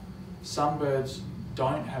 Some birds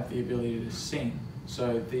don't have the ability to sing.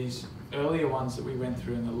 So these earlier ones that we went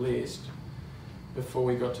through in the list, before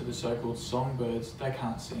we got to the so-called songbirds, they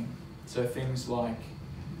can't sing. So things like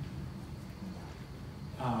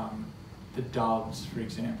the doves, for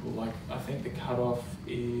example, like I think the cutoff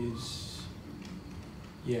is,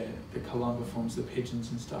 the columbiforms, the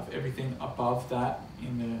pigeons and stuff. Everything above that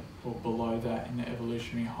or below that in the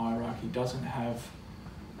evolutionary hierarchy doesn't have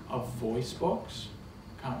a voice box.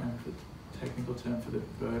 I can't remember the technical term for the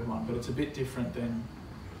bird one, but it's a bit different than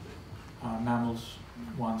mammals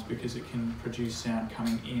ones because it can produce sound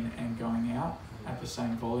coming in and going out at the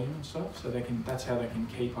same volume and stuff. So that's how they can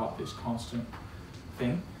keep up this constant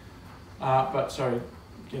thing. But sorry,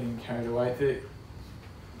 getting carried away.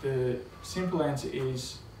 The simple answer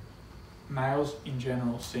is males in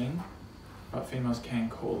general sing, but females can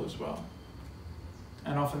call as well.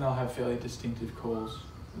 And often they'll have fairly distinctive calls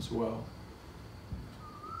as well.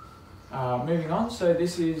 Moving on, so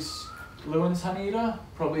this is Lewin's honeyeater,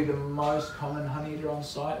 probably the most common honeyeater on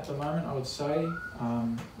site at the moment, I would say.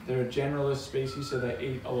 They're a generalist species, so they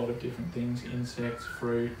eat a lot of different things, insects,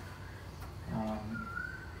 fruit.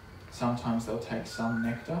 Sometimes they'll take some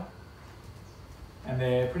nectar. And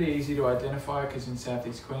they're pretty easy to identify because in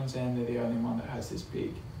southeast Queensland, they're the only one that has this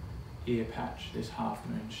big ear patch, this half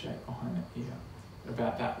moon shape behind the ear,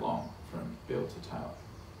 about that long from bill to tail.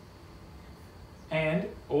 And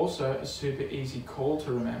also a super easy call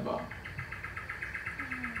to remember.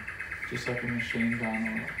 Just like a machine gun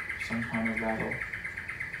or some kind of rattle.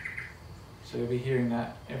 So you'll be hearing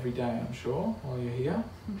that every day, I'm sure, while you're here.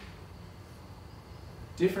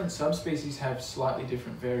 Different subspecies have slightly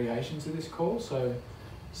different variations of this call. So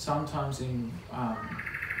sometimes in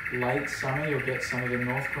late summer, you'll get some of the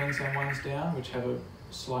North Queensland ones down, which have a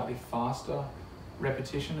slightly faster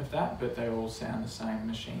repetition of that, but they all sound the same,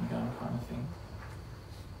 machine gun kind of thing.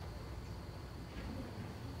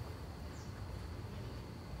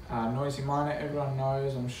 Noisy miner, everyone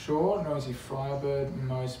knows, I'm sure. Noisy firebird,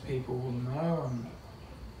 most people will know, I'm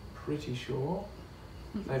pretty sure.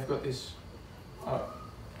 They've got this, I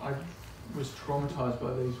was traumatised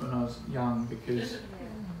by these when I was young because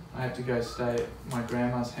I had to go stay at my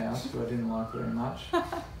grandma's house, who I didn't like very much.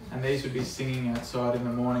 And these would be singing outside in the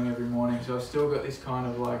morning every morning. So I've still got this kind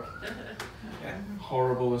of like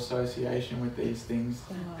horrible association with these things.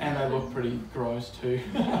 And they look pretty gross too.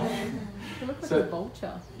 They look like a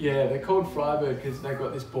vulture. Yeah, they're called frybird because they've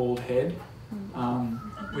got this bald head,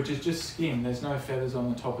 which is just skin. There's no feathers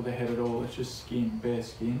on the top of the head at all. It's just skin, bare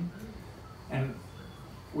skin. And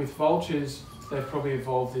with vultures, they've probably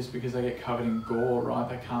evolved this because they get covered in gore, right?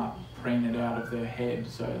 They can't preen it out of their head,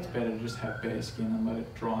 so it's better to just have bare skin and let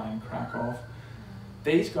it dry and crack off.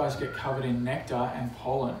 These guys get covered in nectar and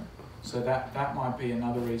pollen, so that might be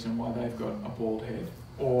another reason why they've got a bald head,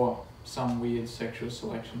 or some weird sexual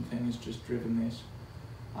selection thing has just driven this.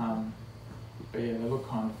 But yeah, they look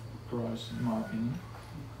kind of gross in my opinion.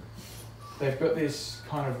 They've got this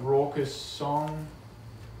kind of raucous song.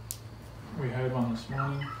 We heard one this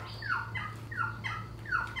morning.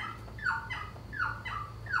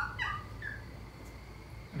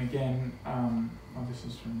 And again, this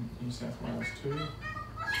is from New South Wales too.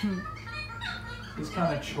 This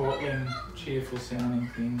kind of chortling, cheerful sounding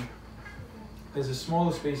thing. There's a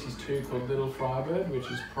smaller species too called little frybird, which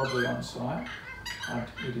is probably on site.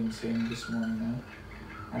 We didn't see him this morning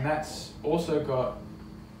though. And that's also got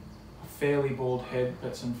a fairly bald head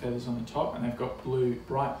but some feathers on the top, and they've got blue,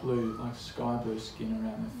 bright blue, like sky blue skin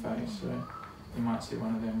around their face. So you might see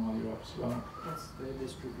one of them while you're up as well. What's their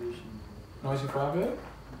distribution? Noisy frybird?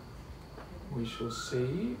 We shall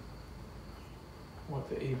see what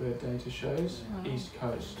the eBird data shows. East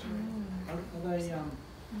Coast. Are they a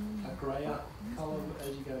greyer colour as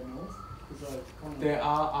you go north? There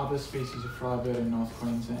are other species of frybird in North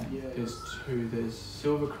Queensland. Yeah. There's two. There's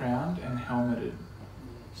silver crowned and helmeted.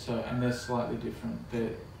 So, and they're slightly different. The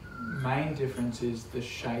main difference is the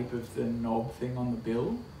shape of the knob thing on the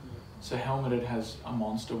bill. So helmeted has a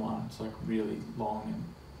monster one. It's like really long and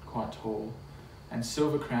quite tall. And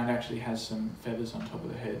silver crowned actually has some feathers on top of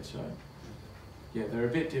the head. So yeah, they're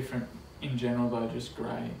a bit different in general though, just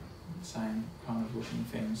grey. Same kind of looking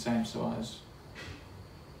thing, same size.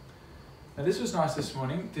 Now this was nice this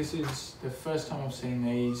morning. This is the first time I've seen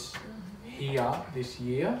these here this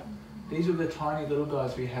year. These are the tiny little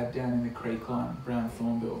guys we had down in the creek line, brown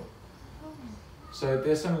thornbill. So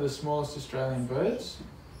they're some of the smallest Australian birds.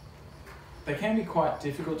 They can be quite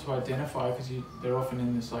difficult to identify because they're often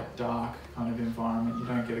in this like dark kind of environment. You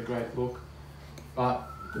don't get a great look. But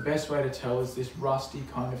the best way to tell is this rusty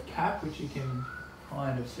kind of cap, which you can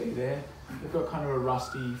kind of see there. They've got kind of a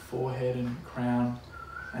rusty forehead and crown,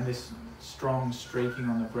 and this strong streaking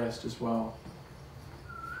on the breast as well.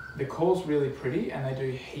 The call's really pretty, and they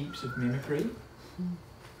do heaps of mimicry,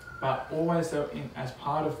 but always as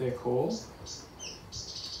part of their call,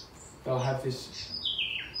 they'll have this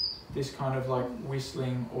kind of like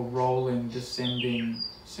whistling or rolling, descending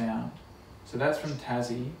sound. So that's from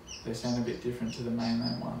Tassie. They sound a bit different to the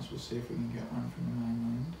mainland ones. We'll see if we can get one from the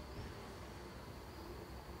mainland.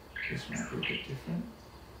 This might be a bit different.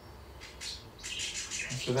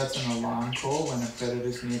 So that's an alarm call when a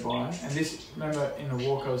predator's nearby. And this, remember in the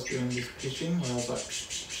walk I was doing this pitching where I was like,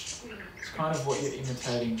 it's kind of what you're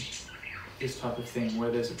imitating, this type of thing,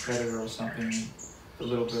 where there's a predator or something, the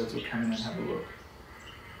little birds will come in and have a look.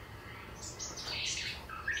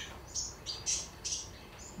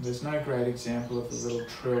 There's no great example of the little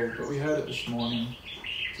trill, but we heard it this morning.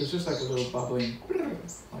 So it's just like a little bubbling,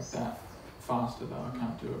 like that. Faster though, I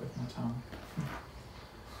can't do it with my tongue.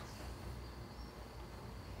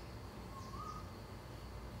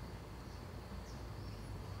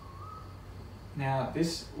 Now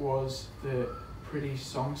this was the pretty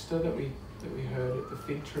songster that we heard at the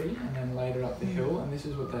fig tree and then later up the hill, and this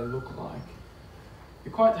is what they look like.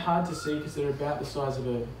 They're quite hard to see because they're about the size of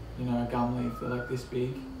a gum leaf. They're like this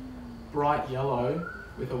big, bright yellow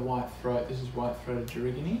with a white throat. This is white-throated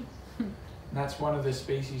Gerigony. And that's one of the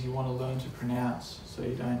species you want to learn to pronounce so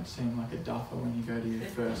you don't seem like a duffer when you go to your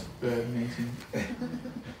first bird meeting.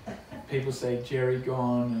 People say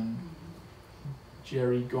Gerrigon and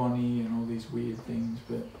Gerrigoni and all these weird things,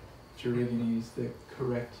 but Gerigony is the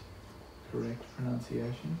correct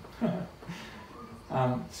pronunciation.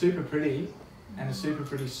 Super pretty, and a super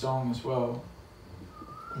pretty song as well,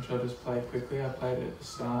 which I'll just play quickly. I played it at the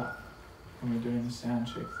start when we were doing the sound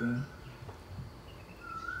check thing.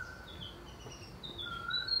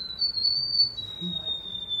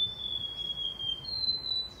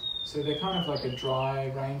 So they're kind of like a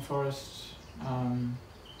dry rainforest,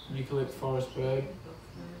 eucalypt forest bird.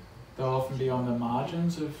 they'll often be on the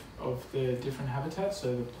margins of the different habitats,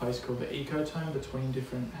 so the place called the ecotone between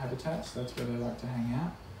different habitats, that's where they like to hang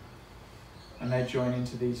out. And they join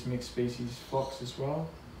into these mixed species flocks as well.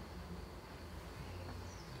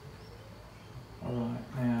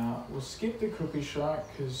 Alright, now we'll skip the cuckoo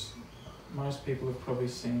shrike because most people have probably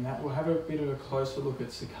seen that. We'll have a bit of a closer look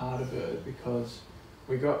at cicada bird because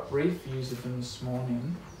we got brief views of them this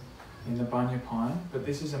morning in the bunya pine, but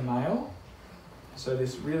this is a male. So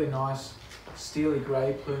this really nice steely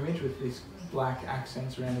grey plumage with these black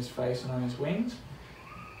accents around his face and on his wings.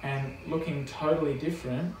 And looking totally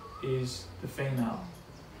different is the female.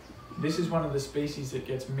 This is one of the species that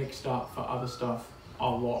gets mixed up for other stuff a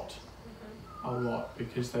lot,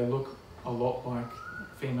 because they look a lot like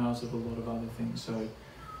females of a lot of other things. So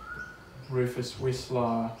rufous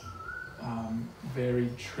whistler,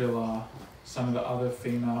 varied triller, some of the other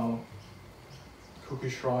female cuckoo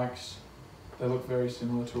shrikes, they look very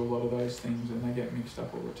similar to a lot of those things and they get mixed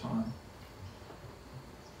up all the time.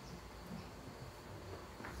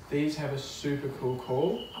 These have a super cool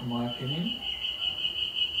call, in my opinion.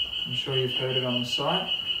 I'm sure you've heard it on the site,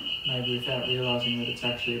 maybe without realising that it's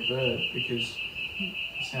actually a bird, because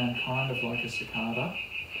they sound kind of like a cicada.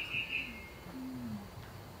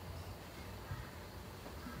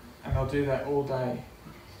 And they'll do that all day.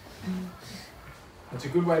 It's a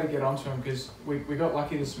good way to get onto them because we got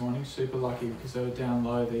lucky this morning, super lucky, because they were down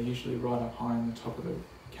low. They're usually right up high on the top of the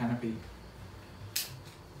canopy.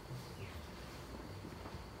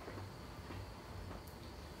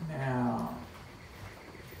 Now,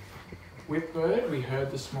 whipbird we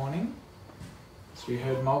heard this morning. So we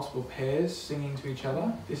heard multiple pairs singing to each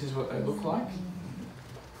other. This is what they look like.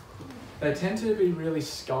 They tend to be really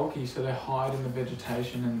skulky, so they hide in the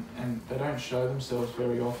vegetation and they don't show themselves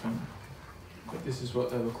very often. But this is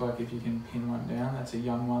what they look like if you can pin one down. That's a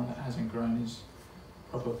young one that hasn't grown his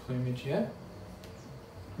proper plumage yet.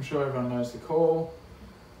 I'm sure everyone knows the call,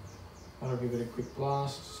 but I'll give it a quick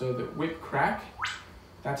blast. So the whip crack,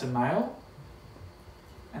 that's a male.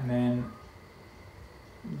 And then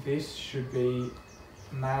this should be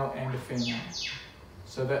a male and a female.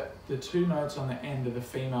 So that the two notes on the end are the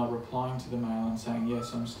female replying to the male and saying,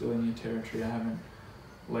 yes, I'm still in your territory, I haven't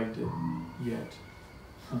legged it yet.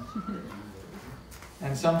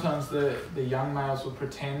 And sometimes the young males will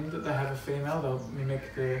pretend that they have a female, they'll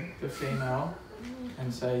mimic the female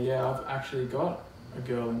and say, yeah, I've actually got a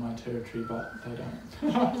girl in my territory, but they don't.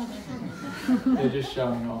 They're just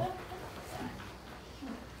showing off.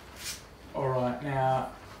 Alright, now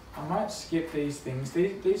I might skip these things.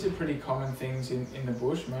 These are pretty common things in the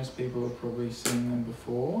bush. Most people have probably seen them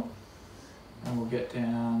before. And we'll get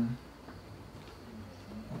down.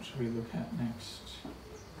 What should we look at next?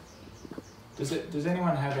 Does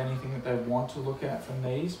anyone have anything that they want to look at from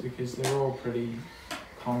these? Because they're all pretty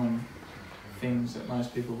common things that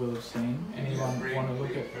most people will have seen. Anyone want to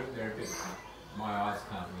look at? My eyes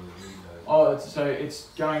can't really read those. Oh, it's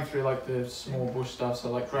going through like the small bush stuff.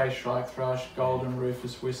 So like grey shrike thrush, golden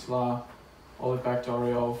rufous whistler, olive-backed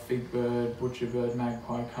oriole, figbird, butcherbird,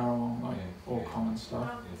 magpie, currawong, like all common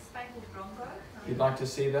stuff. Spangled drongo. You'd like to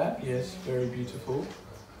see that? Yes, very beautiful.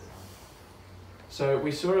 So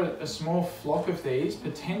we saw a small flock of these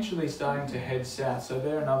potentially starting to head south. So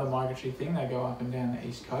they're another migratory thing. They go up and down the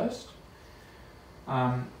east coast.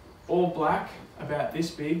 All black, about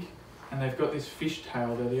this big, and they've got this fish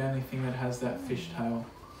tail. They're the only thing that has that fish tail.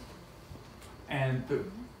 And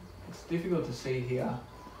it's difficult to see here,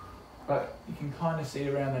 but you can kind of see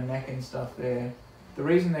around the neck and stuff there. The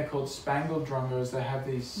reason they're called spangled drongo is they have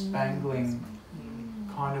these spangling,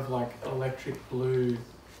 kind of like electric blue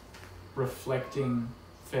reflecting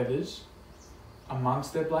feathers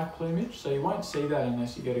amongst their black plumage. So you won't see that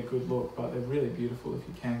unless you get a good look, but they're really beautiful if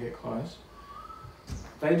you can get close.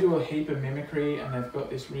 They do a heap of mimicry and they've got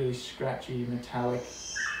this really scratchy metallic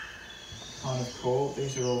kind of call.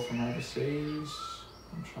 These are all from overseas.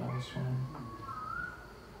 I'll try this one.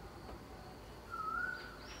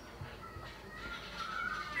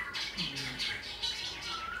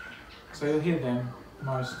 So you'll hear them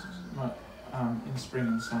most in spring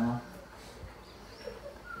and summer.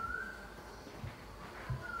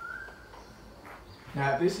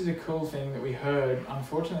 Now this is a cool thing that we heard.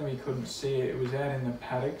 Unfortunately we couldn't see it. It was out in the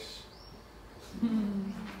paddocks.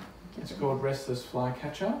 It's called restless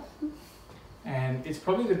flycatcher. And it's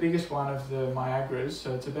probably the biggest one of the Myagras,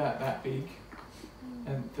 so it's about that big.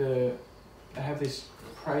 And they have this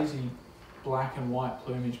crazy black and white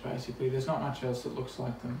plumage basically. There's not much else that looks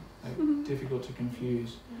like them. They're difficult to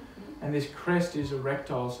confuse. And this crest is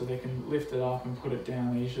erectile, so they can lift it up and put it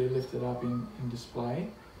down. They usually lift it up in display.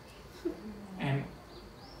 And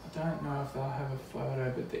don't know if they'll have a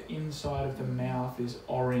photo, but the inside of the mouth is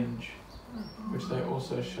orange, which they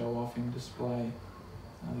also show off in display.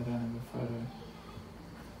 They don't have a photo.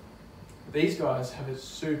 These guys have a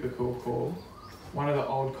super cool call. One of the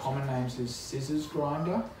old common names is scissors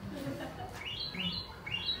grinder.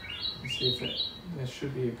 Let's see if there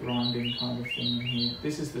should be a grinding kind of thing in here.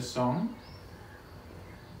 This is the song.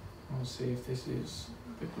 We'll see if this is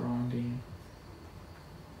the grinding.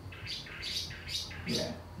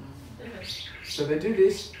 Yeah. So they do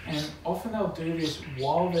this, and often they'll do this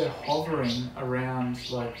while they're hovering around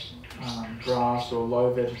like grass or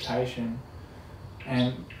low vegetation.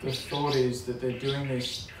 And the thought is that they're doing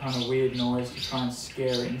this kind of weird noise to try and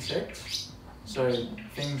scare insects. So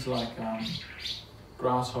things like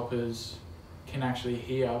grasshoppers can actually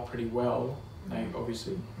hear pretty well. They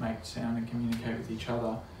obviously make sound and communicate with each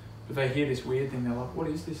other. But they hear this weird thing, they're like, what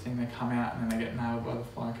is this thing? They come out and then they get nailed by the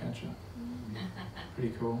flycatcher.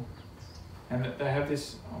 Pretty cool. And they have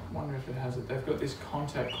this, I wonder if it has it, they've got this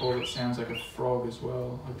contact call that sounds like a frog as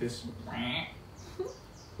well, like this.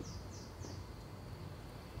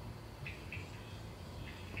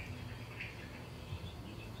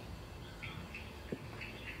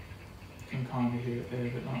 You can kind of hear it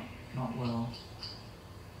there, but not well.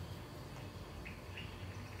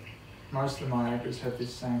 Most of the Myagras have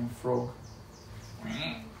this same frog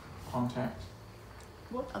contact.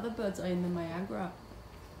 What other birds are in the Niagara?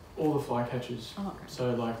 All the flycatchers. Oh, okay.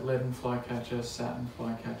 So like leaden flycatcher, satin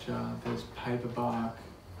flycatcher, there's paperbark,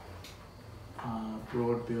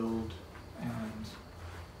 broad-billed, and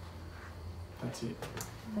that's it.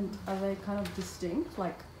 And are they kind of distinct?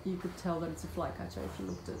 Like you could tell that it's a flycatcher if you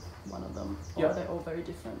looked at one of them, or Yep. are they all very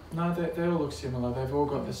different? No, they all look similar. They've all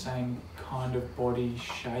got the same kind of body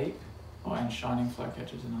shape. Oh, and shining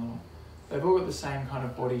flycatcher's another one. They've all got the same kind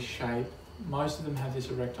of body shape. Most of them have this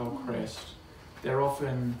erectile crest. They're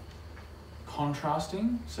often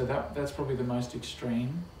contrasting, so that's probably the most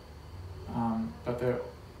extreme. But they're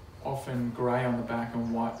often grey on the back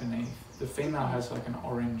and white beneath. The female has like an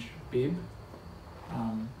orange bib.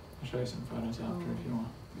 I'll show you some photos after if you want.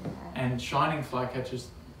 And shining flycatcher's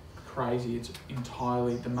crazy. It's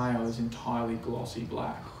entirely, the male is entirely glossy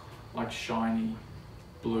black, like shiny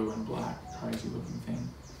blue and black, crazy looking thing.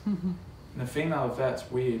 And the female of that's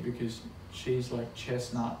weird because she's like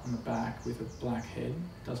chestnut on the back with a black head.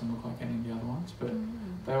 Doesn't look like any of the other ones, but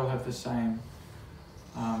they all have the same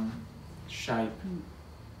shape.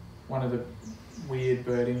 One of the weird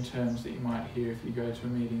birding terms that you might hear if you go to a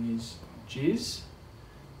meeting is jizz,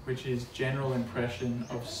 which is general impression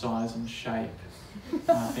of size and shape.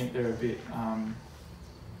 I think they're a bit,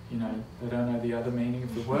 you know, they don't know the other meaning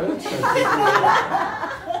of the word, so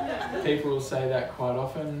people will say that quite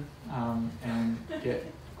often and get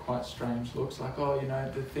quite strange looks, like, oh, you know,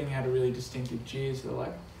 the thing had a really distinctive jizz. They're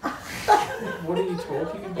like, what are you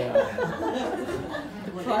talking about?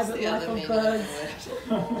 Private life of birds.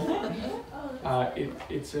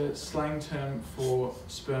 It's a slang term for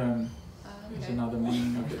sperm. Is another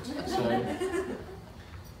meaning of it. So,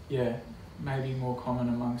 yeah, maybe more common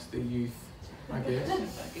amongst the youth, I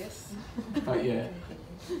guess. But yeah,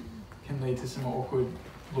 can lead to some awkward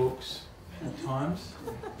looks at times.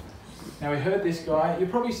 Now we heard this guy, you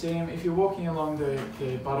probably see him if you're walking along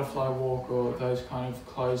the butterfly walk or those kind of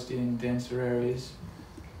closed in denser areas.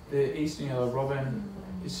 The eastern yellow robin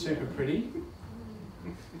is super pretty.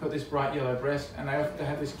 Got this bright yellow breast, and they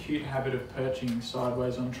have this cute habit of perching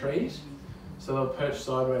sideways on trees. So they'll perch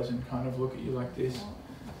sideways and kind of look at you like this.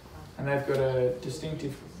 And they've got a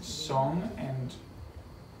distinctive song and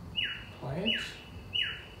play it.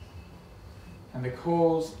 And the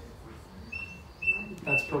calls,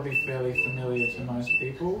 that's probably fairly familiar to most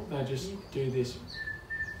people. They just do this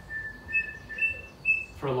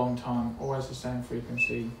for a long time, always the same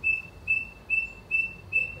frequency.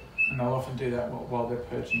 And they'll often do that while they're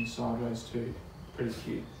perching sideways too. Pretty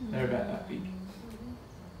cute. They're about that big.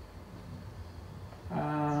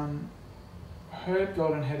 Heard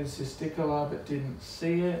golden-headed cisticola but didn't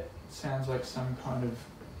see it. Sounds like some kind of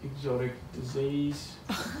exotic disease.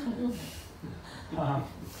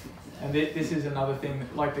 And this is another thing,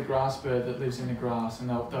 like the grass bird that lives in the grass, and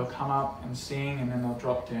they'll come up and sing and then they'll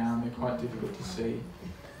drop down. They're quite difficult to see.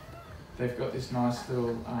 They've got this nice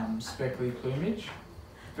little speckly plumage.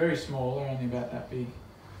 Very small, they're only about that big.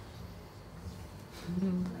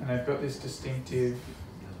 And they've got this distinctive,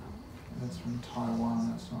 that's from Taiwan,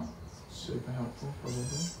 that's not super helpful probably.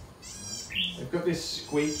 They've got this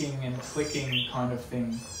squeaking and clicking kind of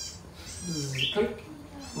thing. Click.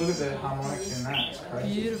 Look at the harmonics in that, it's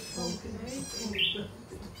crazy. Beautiful.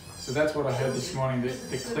 So that's what I heard this morning,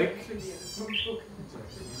 the click.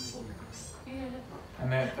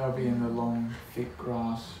 And they'll be in the long, thick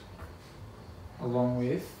grass, along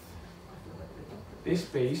with this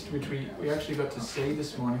beast, which we actually got to see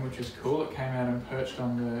this morning, which was cool. It came out and perched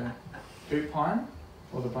on the boot pine,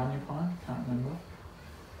 or the bunya pine, can't remember.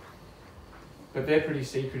 But they're pretty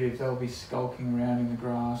secretive. They'll be skulking around in the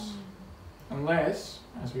grass. Unless,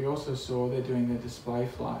 as we also saw, they're doing their display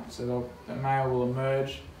flight. So the male will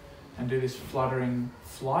emerge and do this fluttering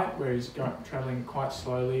flight where he's travelling quite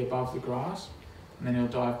slowly above the grass, and then he'll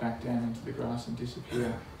dive back down into the grass and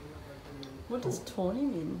disappear. What does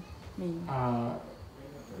tawny mean?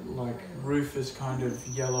 Like rufous, kind of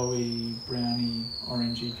yellowy, browny,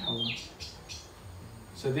 orangey colour.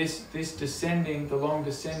 So this descending, the long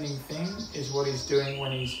descending thing is what he's doing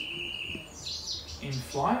when he's in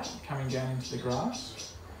flight, coming down into the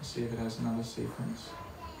grass. Let's see if it has another sequence.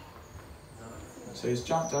 So he's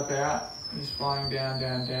jumped up out, he's flying down,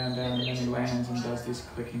 and then he lands and does this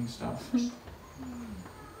clicking stuff.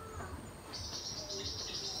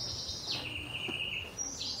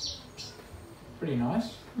 Pretty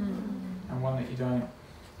nice. And one that you don't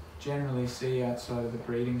generally see outside of the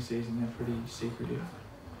breeding season. They're pretty secretive.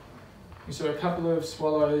 We saw a couple of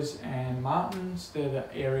swallows and martins. They're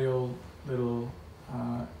the aerial little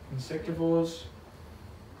insectivores.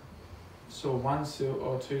 Saw one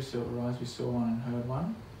two silver eyes. We saw one and heard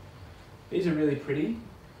one. These are really pretty,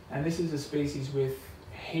 and this is a species with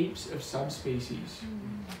heaps of subspecies.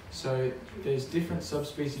 So there's different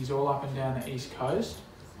subspecies all up and down the east coast.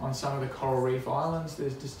 On some of the coral reef islands,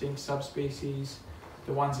 there's distinct subspecies.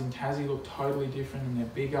 The ones in Tassie look totally different and they're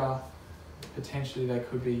bigger. Potentially they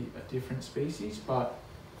could be a different species, but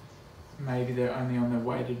maybe they're only on their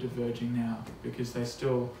way to diverging now, because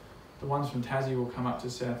the ones from Tassie will come up to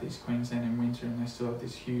southeast Queensland in winter and they still have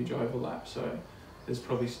this huge overlap, so there's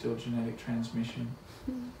probably still genetic transmission.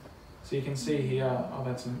 So you can see here,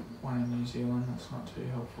 that's one in New Zealand, that's not too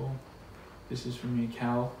helpful. This is from New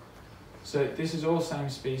Cal. So this is all same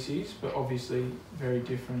species, but obviously very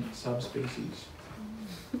different subspecies.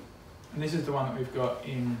 And this is the one that we've got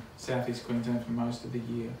in southeast Queensland for most of the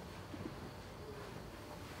year.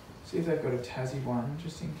 See if they've got a Tassie one,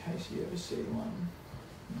 just in case you ever see one.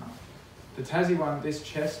 No. The Tassie one, this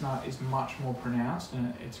chestnut is much more pronounced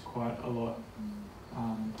and it's quite a lot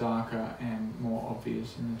darker and more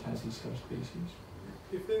obvious in the Tassie subspecies.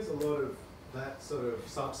 If there's a lot of that sort of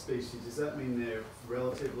subspecies, does that mean they're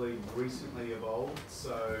relatively recently evolved?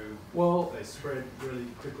 So they spread really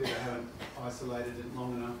quickly, they haven't isolated it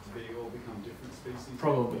long enough to all become different species?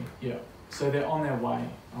 Probably, yeah. So they're on their way,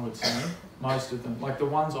 I would say. Most of them, like the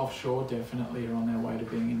ones offshore definitely are on their way to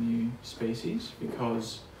being a new species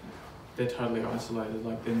because they're totally isolated,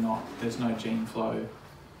 like there's no gene flow,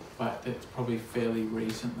 but it's probably fairly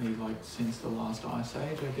recently, like since the last ice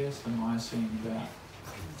age, I guess, the Miocene about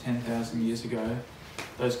 10,000 years ago.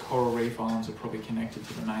 Those coral reef islands are probably connected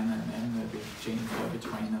to the mainland and there'd be gene flow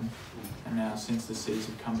between them. And now since the seas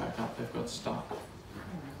have come back up, they've got stuck.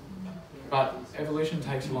 But evolution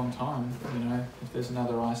takes a long time, you know. If there's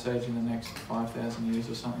another ice age in the next 5,000 years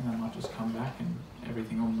or something, they might just come back and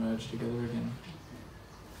everything will merge together again.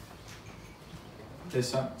 There's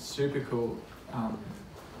some super cool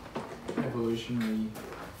evolutionary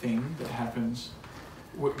thing that happens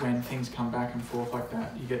when things come back and forth like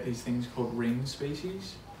that. You get these things called ring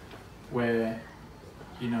species, where,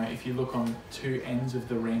 you know, if you look on two ends of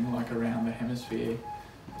the ring, like around the hemisphere,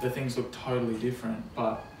 the things look totally different,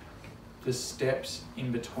 but the steps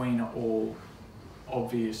in between are all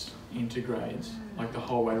obvious intergrades, like the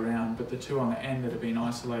whole way around, but the two on the end that have been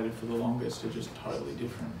isolated for the longest are just totally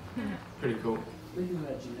different. Pretty cool. Speaking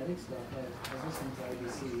about genetic stuff, I was listening to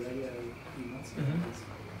ABC radio a few months ago.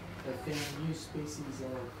 They found new species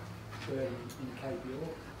of bird in Cape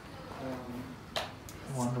York.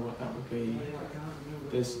 I wonder what that would be. I can't remember.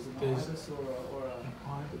 There's ibis or a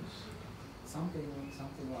ibis. Something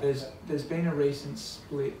like that. There's been a recent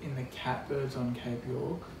split in the catbirds on Cape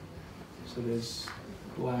York. So there's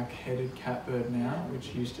black-headed catbird now,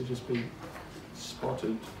 which used to just be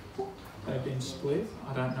spotted. They've been split.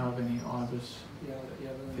 I don't know of any ibis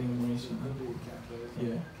thing recently.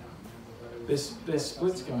 Yeah. There's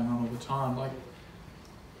splits going on all the time. Like,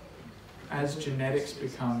 as genetics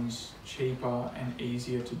becomes cheaper and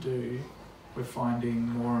easier to do, we're finding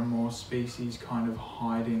more and more species kind of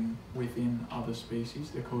hiding within other species.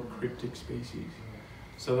 They're called cryptic species.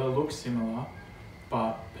 So they'll look similar,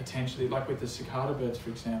 but potentially, like with the cicada birds, for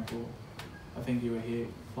example, I think you were here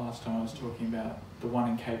last time I was talking about the one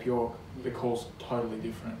in Cape York, the call's totally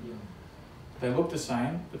different. They look the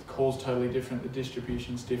same, but the call's totally different, the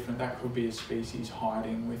distribution's different. That could be a species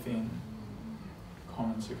hiding within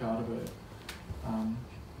common cicada bird.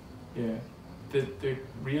 Yeah, the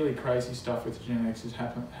really crazy stuff with genetics is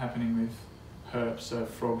happening with herps, so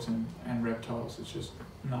frogs and reptiles. It's just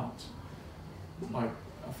nuts. Like,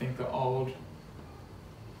 I think the old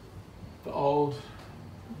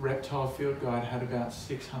reptile field guide had about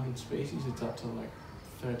 600 species. It's up to like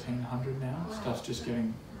 1,300 now. Stuff's just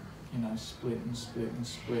getting, you know, split and split and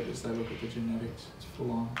split as they look at the genetics. It's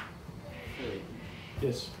full on. Elliot,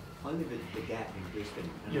 Yes. I live at the Gap in Brisbane,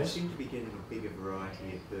 and Yes. I seem to be getting a bigger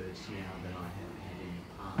variety of birds now than I have had in the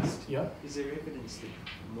past. Yep. Is there evidence that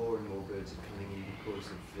more and more birds are coming in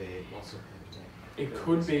because of their loss of habitat? It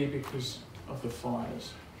could be because of the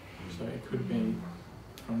fires. So it could be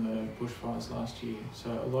from the bushfires last year.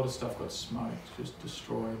 So a lot of stuff got smoked, just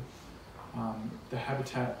destroyed. The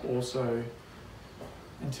habitat also,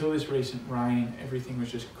 until this recent rain, everything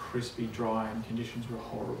was just crispy, dry, and conditions were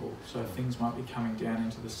horrible. So things might be coming down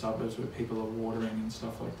into the suburbs where people are watering and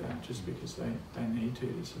stuff like that, just because they need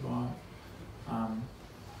to survive.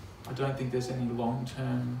 I don't think there's any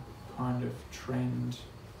long-term kind of trend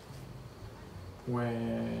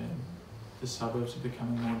where the suburbs are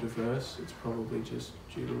becoming more diverse. It's probably just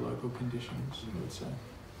due to local conditions, I would say.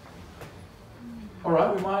 All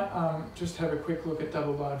right, we might just have a quick look at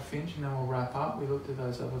double-barred finch and then we'll wrap up. We looked at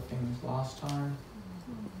those other things last time.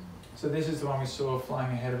 So this is the one we saw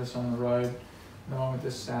flying ahead of us on the road, the one with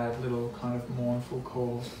the sad little kind of mournful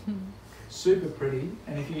calls. Super pretty,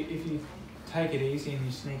 and if you take it easy and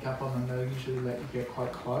you sneak up on them, they'll usually let you get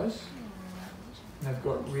quite close. And they've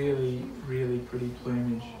got really, really pretty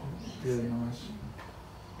plumage, really nice.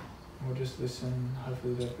 We'll just listen.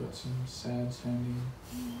 Hopefully they've got some sad sounding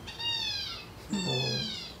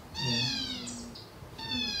calls. Yeah.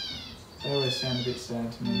 They always sound a bit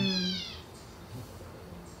sad to me.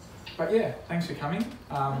 But yeah, thanks for coming.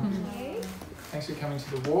 Thanks for coming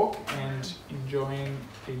to the walk and enjoying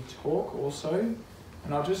the talk also.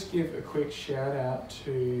 And I'll just give a quick shout out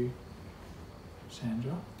to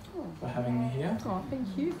Sandra for having me here. Oh, thank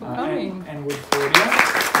you for coming. And Woodfordia.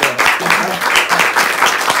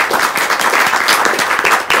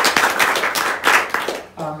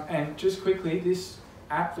 And just quickly, this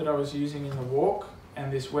app that I was using in the walk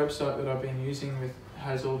and this website that I've been using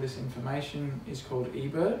has all this information is called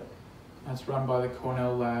eBird. It's run by the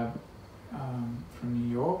Cornell Lab from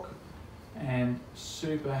New York, and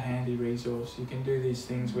super handy resource. You can do these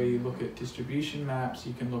things where you look at distribution maps,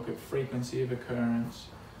 you can look at frequency of occurrence,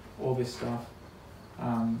 all this stuff.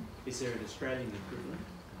 Is there an Australian equivalent?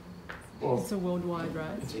 Well, it's a worldwide,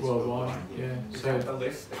 right? It's worldwide, yeah. Is So that the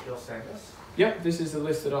list that you'll send us? yep, this is the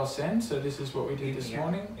list that I'll send. So this is what we did this Yeah,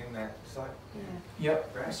 morning. in that site?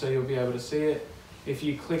 Yep, Great. so you'll be able to see it. If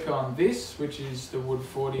you click on this, which is the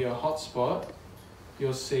Woodfordia hotspot,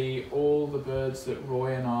 you'll see all the birds that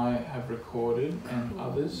Roy and I have recorded and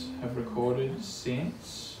others have recorded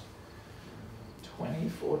since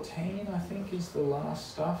 2014, I think, is the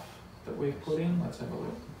last stuff that we've put in. Let's have a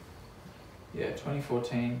look. Yeah,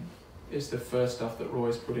 2014 is the first stuff that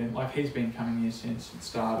Roy's put in. Like, he's been coming here since it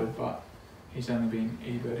started, but he's only been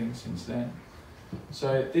eBirding since then.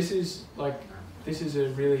 So this is a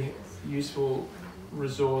really useful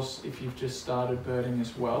resource if you've just started birding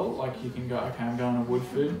as well. Like, you can go, okay, I'm going to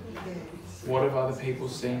Woodford. What have other people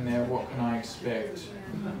seen there? What can I expect?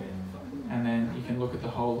 And then you can look at the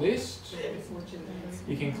whole list.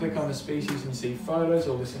 You can click on the species and see photos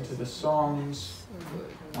or listen to the songs.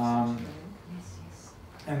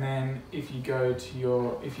 And then if you go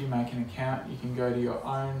to if you make an account, you can go to your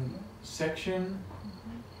own section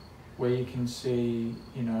where you can see,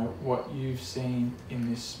 you know, what you've seen in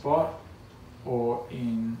this spot or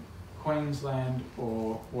in Queensland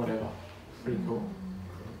or whatever. Pretty cool.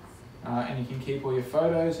 And you can keep all your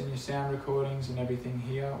photos and your sound recordings and everything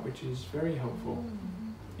here, which is very helpful.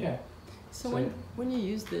 Yeah. So when you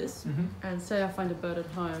use this, and say I find a bird at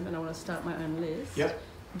home and I want to start my own list,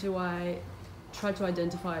 do I try to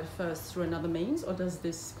identify it first through another means, or does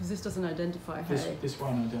this, because this doesn't identify, this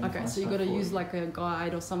won't identify. Okay, so you've got to use like a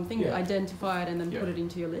guide or something, identify it and then put it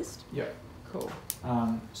into your list? Yep. Cool.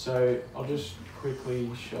 So I'll just quickly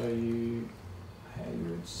show you how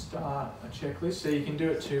you would start a checklist. So you can do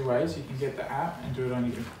it two ways. You can get the app and do it on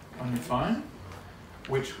your phone,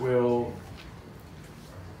 which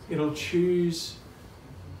it'll choose,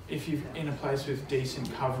 if you're in a place with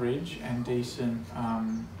decent coverage and decent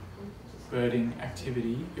birding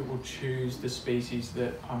activity, it will choose the species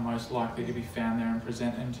that are most likely to be found there and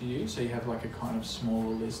present them to you. So you have like a kind of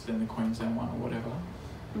smaller list than the Queensland one or whatever.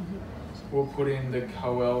 We'll put in the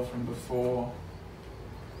Coel from before.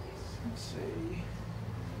 Let's see.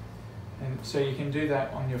 And so you can do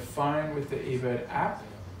that on your phone with the eBird app,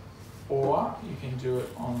 or you can do it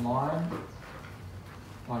online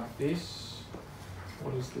like this.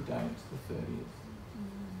 what is the date? It's the 30th.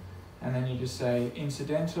 And then you just say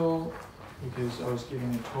incidental, because I was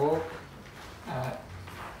giving a talk at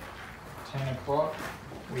 10 o'clock.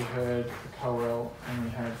 We heard a co-el and we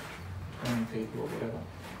have 20 people or whatever.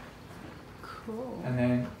 Cool. And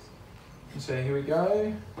then you say, here we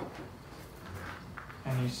go.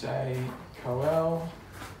 And you say co-el.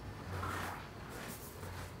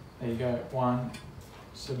 There you go, 1,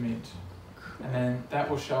 submit. And then that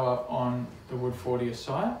will show up on the Woodfordia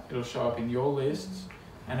site. It'll show up in your lists,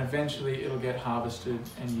 and eventually it'll get harvested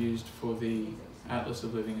and used for the Atlas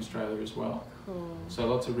of Living Australia as well. Cool. So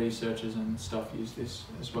lots of researchers and stuff use this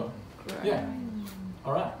as well. Great. Yeah.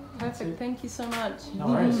 All right. Perfect. Thank you so much. No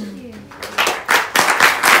worries. Thank you.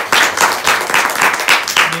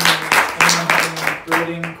 Anyone have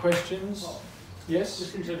any birding questions? Yes?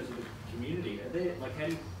 Just in terms of the community, are there, like, how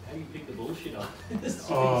do you pick the bullshit up? People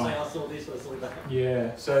say, I saw this, I saw that.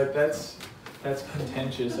 Yeah, so that's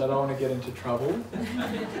contentious. I don't want to get into trouble,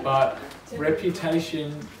 but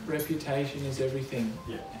reputation is everything.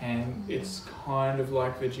 Yeah. And it's kind of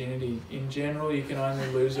like virginity. In general, you can only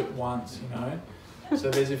lose it once, you know. So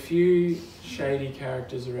there's a few shady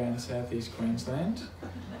characters around southeast Queensland,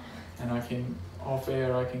 and off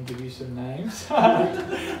air I can give you some names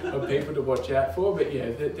of people to watch out for. But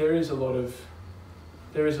yeah, there is a lot of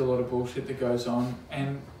bullshit that goes on,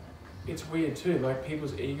 and it's weird too. Like,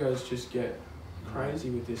 people's egos just get crazy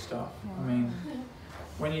with this stuff. I mean,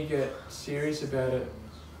 when you get serious about it,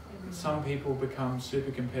 some people become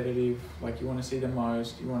super competitive. Like, you want to see the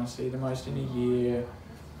most in a year,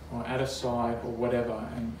 or at a site, or whatever,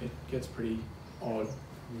 and it gets pretty odd,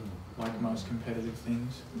 like most competitive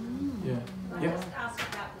things. Yeah. Can I just ask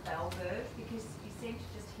about the bellbird, because you seem to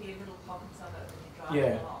just hear little pockets of it when you're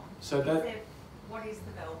driving along. So What is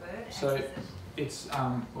the bellbird? So it's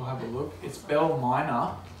we'll have a look. It's bell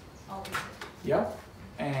miner. Oh, is it? Yep.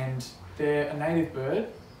 And they're a native bird.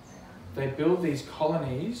 They build these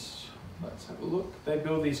colonies. Let's have a look. They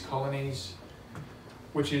build these colonies,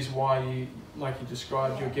 which is why like you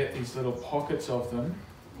described, you'll get these little pockets of them.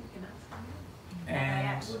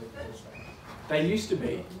 And they used to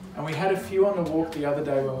be. And we had a few on the walk the other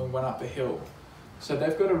day when we went up the hill. So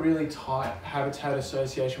they've got a really tight habitat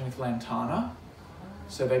association with lantana.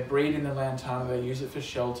 So they breed in the lantana, they use it for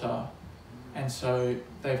shelter. And so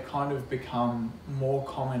they've kind of become more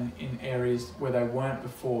common in areas where they weren't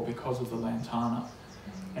before because of the lantana.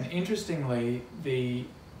 And interestingly, the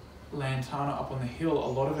lantana up on the hill,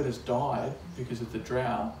 a lot of it has died because of the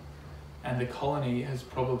drought, and the colony has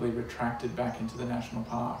probably retracted back into the national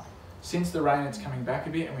park. Since the rain, it's coming back a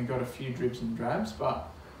bit, and we got a few dribs and drabs, but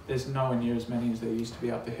there's nowhere near as many as there used to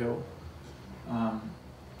be up the hill.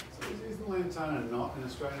 So isn't lantana not an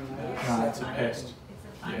Australian native? No, it's a pest.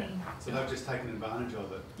 It's a funny. So they've just taken advantage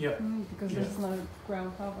of it. Yep. Because there's no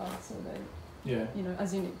ground cover, so they,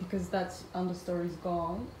 as in, because that understory's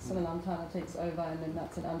gone, so the lantana takes over, and then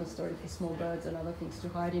that's an understory for small birds and other things to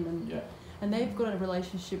hide in. And they've got a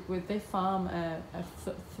relationship with, they farm a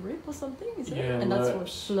thrip or something, is it? Yeah, and lerps. that's what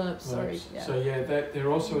slurps, sorry. Yeah. So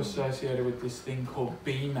they're also associated with this thing called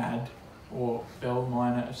BMAD, or bell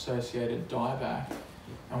miner associated dieback.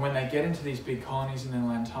 And when they get into these big colonies in the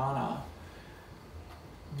lantana,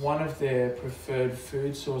 one of their preferred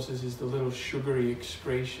food sources is the little sugary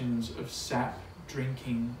excretions of sap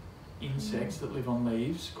drinking insects that live on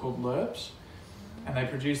leaves called lerps. And they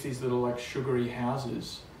produce these little like sugary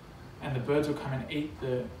houses, and the birds will come and eat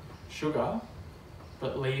the sugar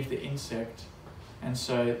but leave the insect. And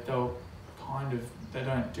so they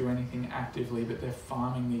don't do anything actively, but they're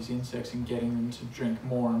farming these insects and getting them to drink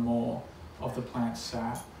more and more of the plant's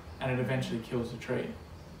sap, and it eventually kills the tree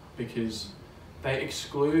because they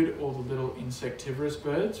exclude all the little insectivorous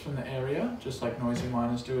birds from the area, just like noisy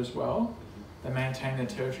miners do as well. They maintain their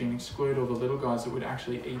territory and exclude all the little guys that would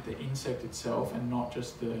actually eat the insect itself and not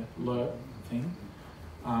just the lerp thing.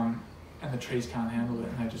 And the trees can't handle it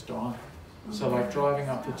and they just die. So like driving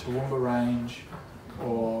up the Toowoomba Range,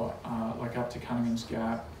 or like up to Cunningham's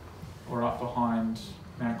Gap, or up behind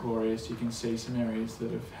Mount Glorious, you can see some areas that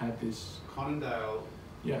have had this. Conondale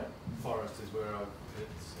Forest is where I've heard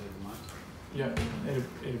the most. Yeah,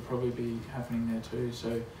 it'd probably be happening there too.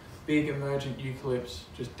 So big emergent eucalypts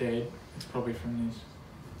just dead. It's probably from this.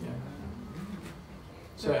 Yeah.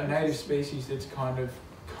 So a native species that's kind of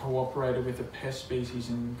cooperated with a pest species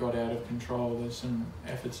and got out of control. There's some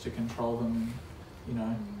efforts to control them,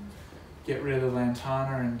 and, get rid of the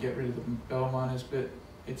lantana and get rid of the bell miners, but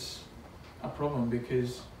it's a problem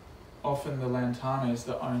because often the lantana is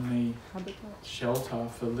the only habitat shelter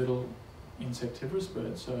for little insectivorous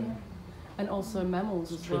birds. So And also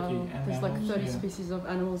mammals as well. And there's mammals, like 30 species of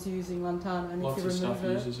animals using lantana, and lots if you of remove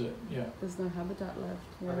stuff uses it. Yeah. There's no habitat left.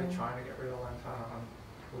 Are they trying to get rid of lantana on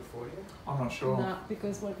Woodfordia? I'm not sure. Nah,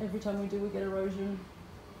 because every time we do, we get erosion.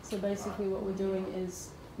 So basically, what we're doing is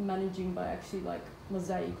managing by actually like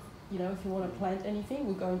mosaic. You know, if you want to plant anything,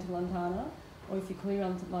 we'll go into lantana, or if you clear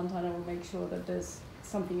lantana, we'll make sure that there's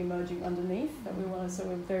something emerging underneath that we want to. So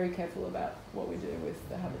we're very careful about what we do with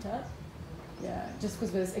the habitat. Yeah, just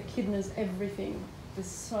because there's echidnas, everything. There's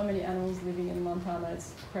so many animals living in Montana,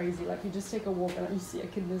 it's crazy. Like, you just take a walk and you see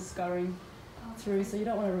echidnas scurrying through, so you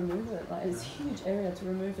don't want to remove it. Like, it's a huge area to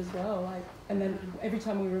remove as well. Like, and then every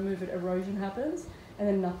time we remove it, erosion happens, and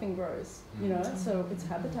then nothing grows, you know? So it's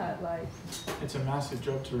habitat, like... It's a massive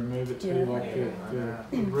job to remove it too. Like,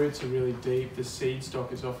 the roots are really deep, the seed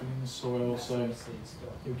stock is often in the soil, so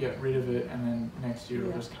you'll get rid of it, and then next year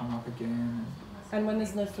it'll just come up again. And when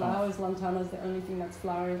there's no flowers, lantana is the only thing that's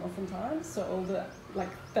flowering oftentimes. So all the like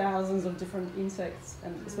thousands of different insects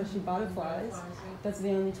and especially butterflies, that's the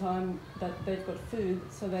only time that they've got food.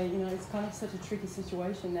 So they, you know, it's kind of such a tricky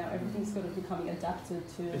situation now. Everything's got to be becoming adapted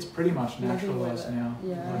to. It's pretty much naturalised now.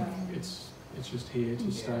 Yeah. Like it's just here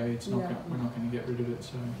to stay. It's not. We're not going to get rid of it.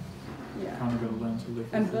 So. Yeah. Kind of got to learn to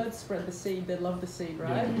live and with birds spread the seed, they love the seed,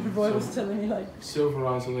 right? Yeah. Roy was telling me like... Silver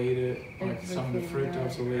eyes will eat it, like some of the fruit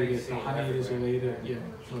doves will eat it, the honey eaters will eat it,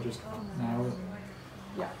 they'll just nail it.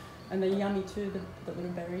 Yeah, and they're yummy too, the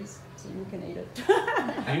little berries, so you can eat it.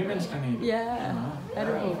 Humans can eat it? Yeah,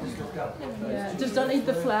 edible. Yeah, just don't eat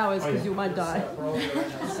the flowers because you might die.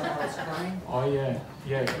 Oh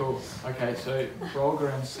yeah, cool. Okay, so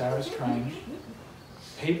Brolga and Sarus crane,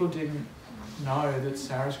 people didn't know that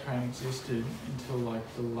Sarus crane existed until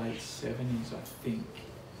like the late 70s, I think,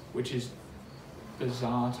 which is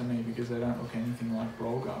bizarre to me because they don't look anything like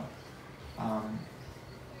Brolga.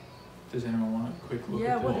 Does anyone want a quick look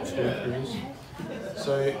at the two critters?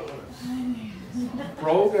 So,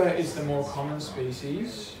 Brolga is the more common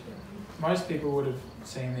species. Most people would have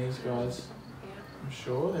seen these guys, I'm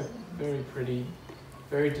sure. They're very pretty,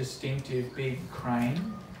 very distinctive, big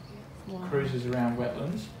crane, cruises around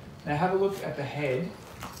wetlands. Now have a look at the head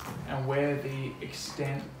and where the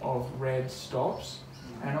extent of red stops.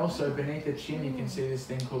 And also beneath the chin you can see this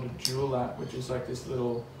thing called a dewlap, which is like this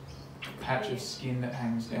little patch of skin that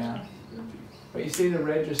hangs down. But you see the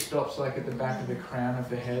red just stops like at the back of the crown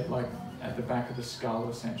of the head, like at the back of the skull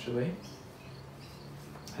essentially.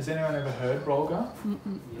 Has anyone ever heard Brolga?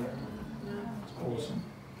 Yeah. It's awesome.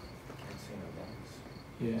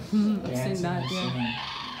 Yeah. Dancing and singing.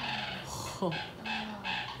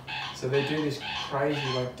 So they do this crazy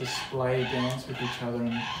like display dance with each other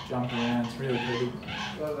and jump around. It's really pretty.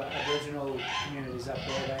 A lot of the Aboriginal communities up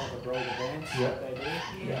there, they have a Brolga dance that they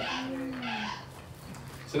do. Yeah.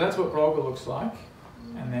 So that's what Brolga looks like.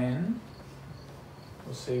 And then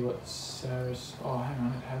we'll see what Sarus... Oh, hang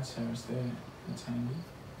on, it had Sarus there. That's handy.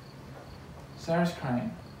 Sarus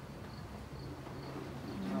crane.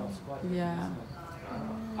 Yeah.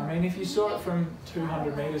 I mean, if you saw it from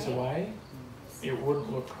 200 metres away, it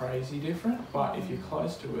wouldn't look crazy different, but if you're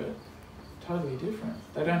close to it, totally different.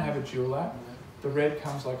 They don't have a dewlap. The red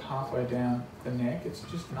comes like halfway down the neck. It's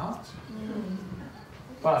just nuts.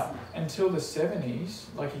 But until the 70s,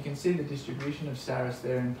 like you can see the distribution of Sarus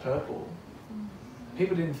there in purple.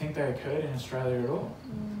 People didn't think they occurred in Australia at all.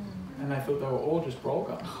 And they thought they were all just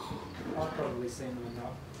Brolga. I've probably seen them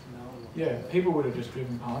enough. Yeah, people would have just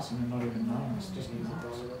driven past them and not even known. It's just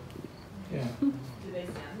nuts. Yeah. Do they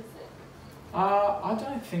sound the same? I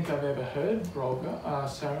don't think I've ever heard Brolga,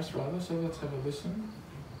 Sarus rather, so let's have a listen.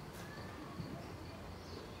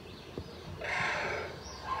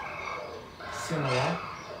 Similar.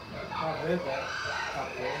 I've heard that up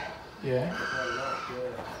there. Yeah.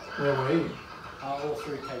 Yeah. Where were you? All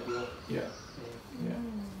through Cape York. Yeah. Yeah.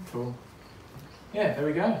 Cool. Yeah, there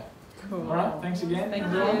we go. Cool. All right, thanks again. Thank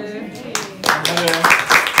everyone. you.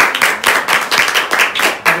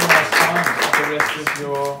 Have a nice time with the rest of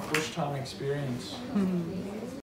your Bushtime experience.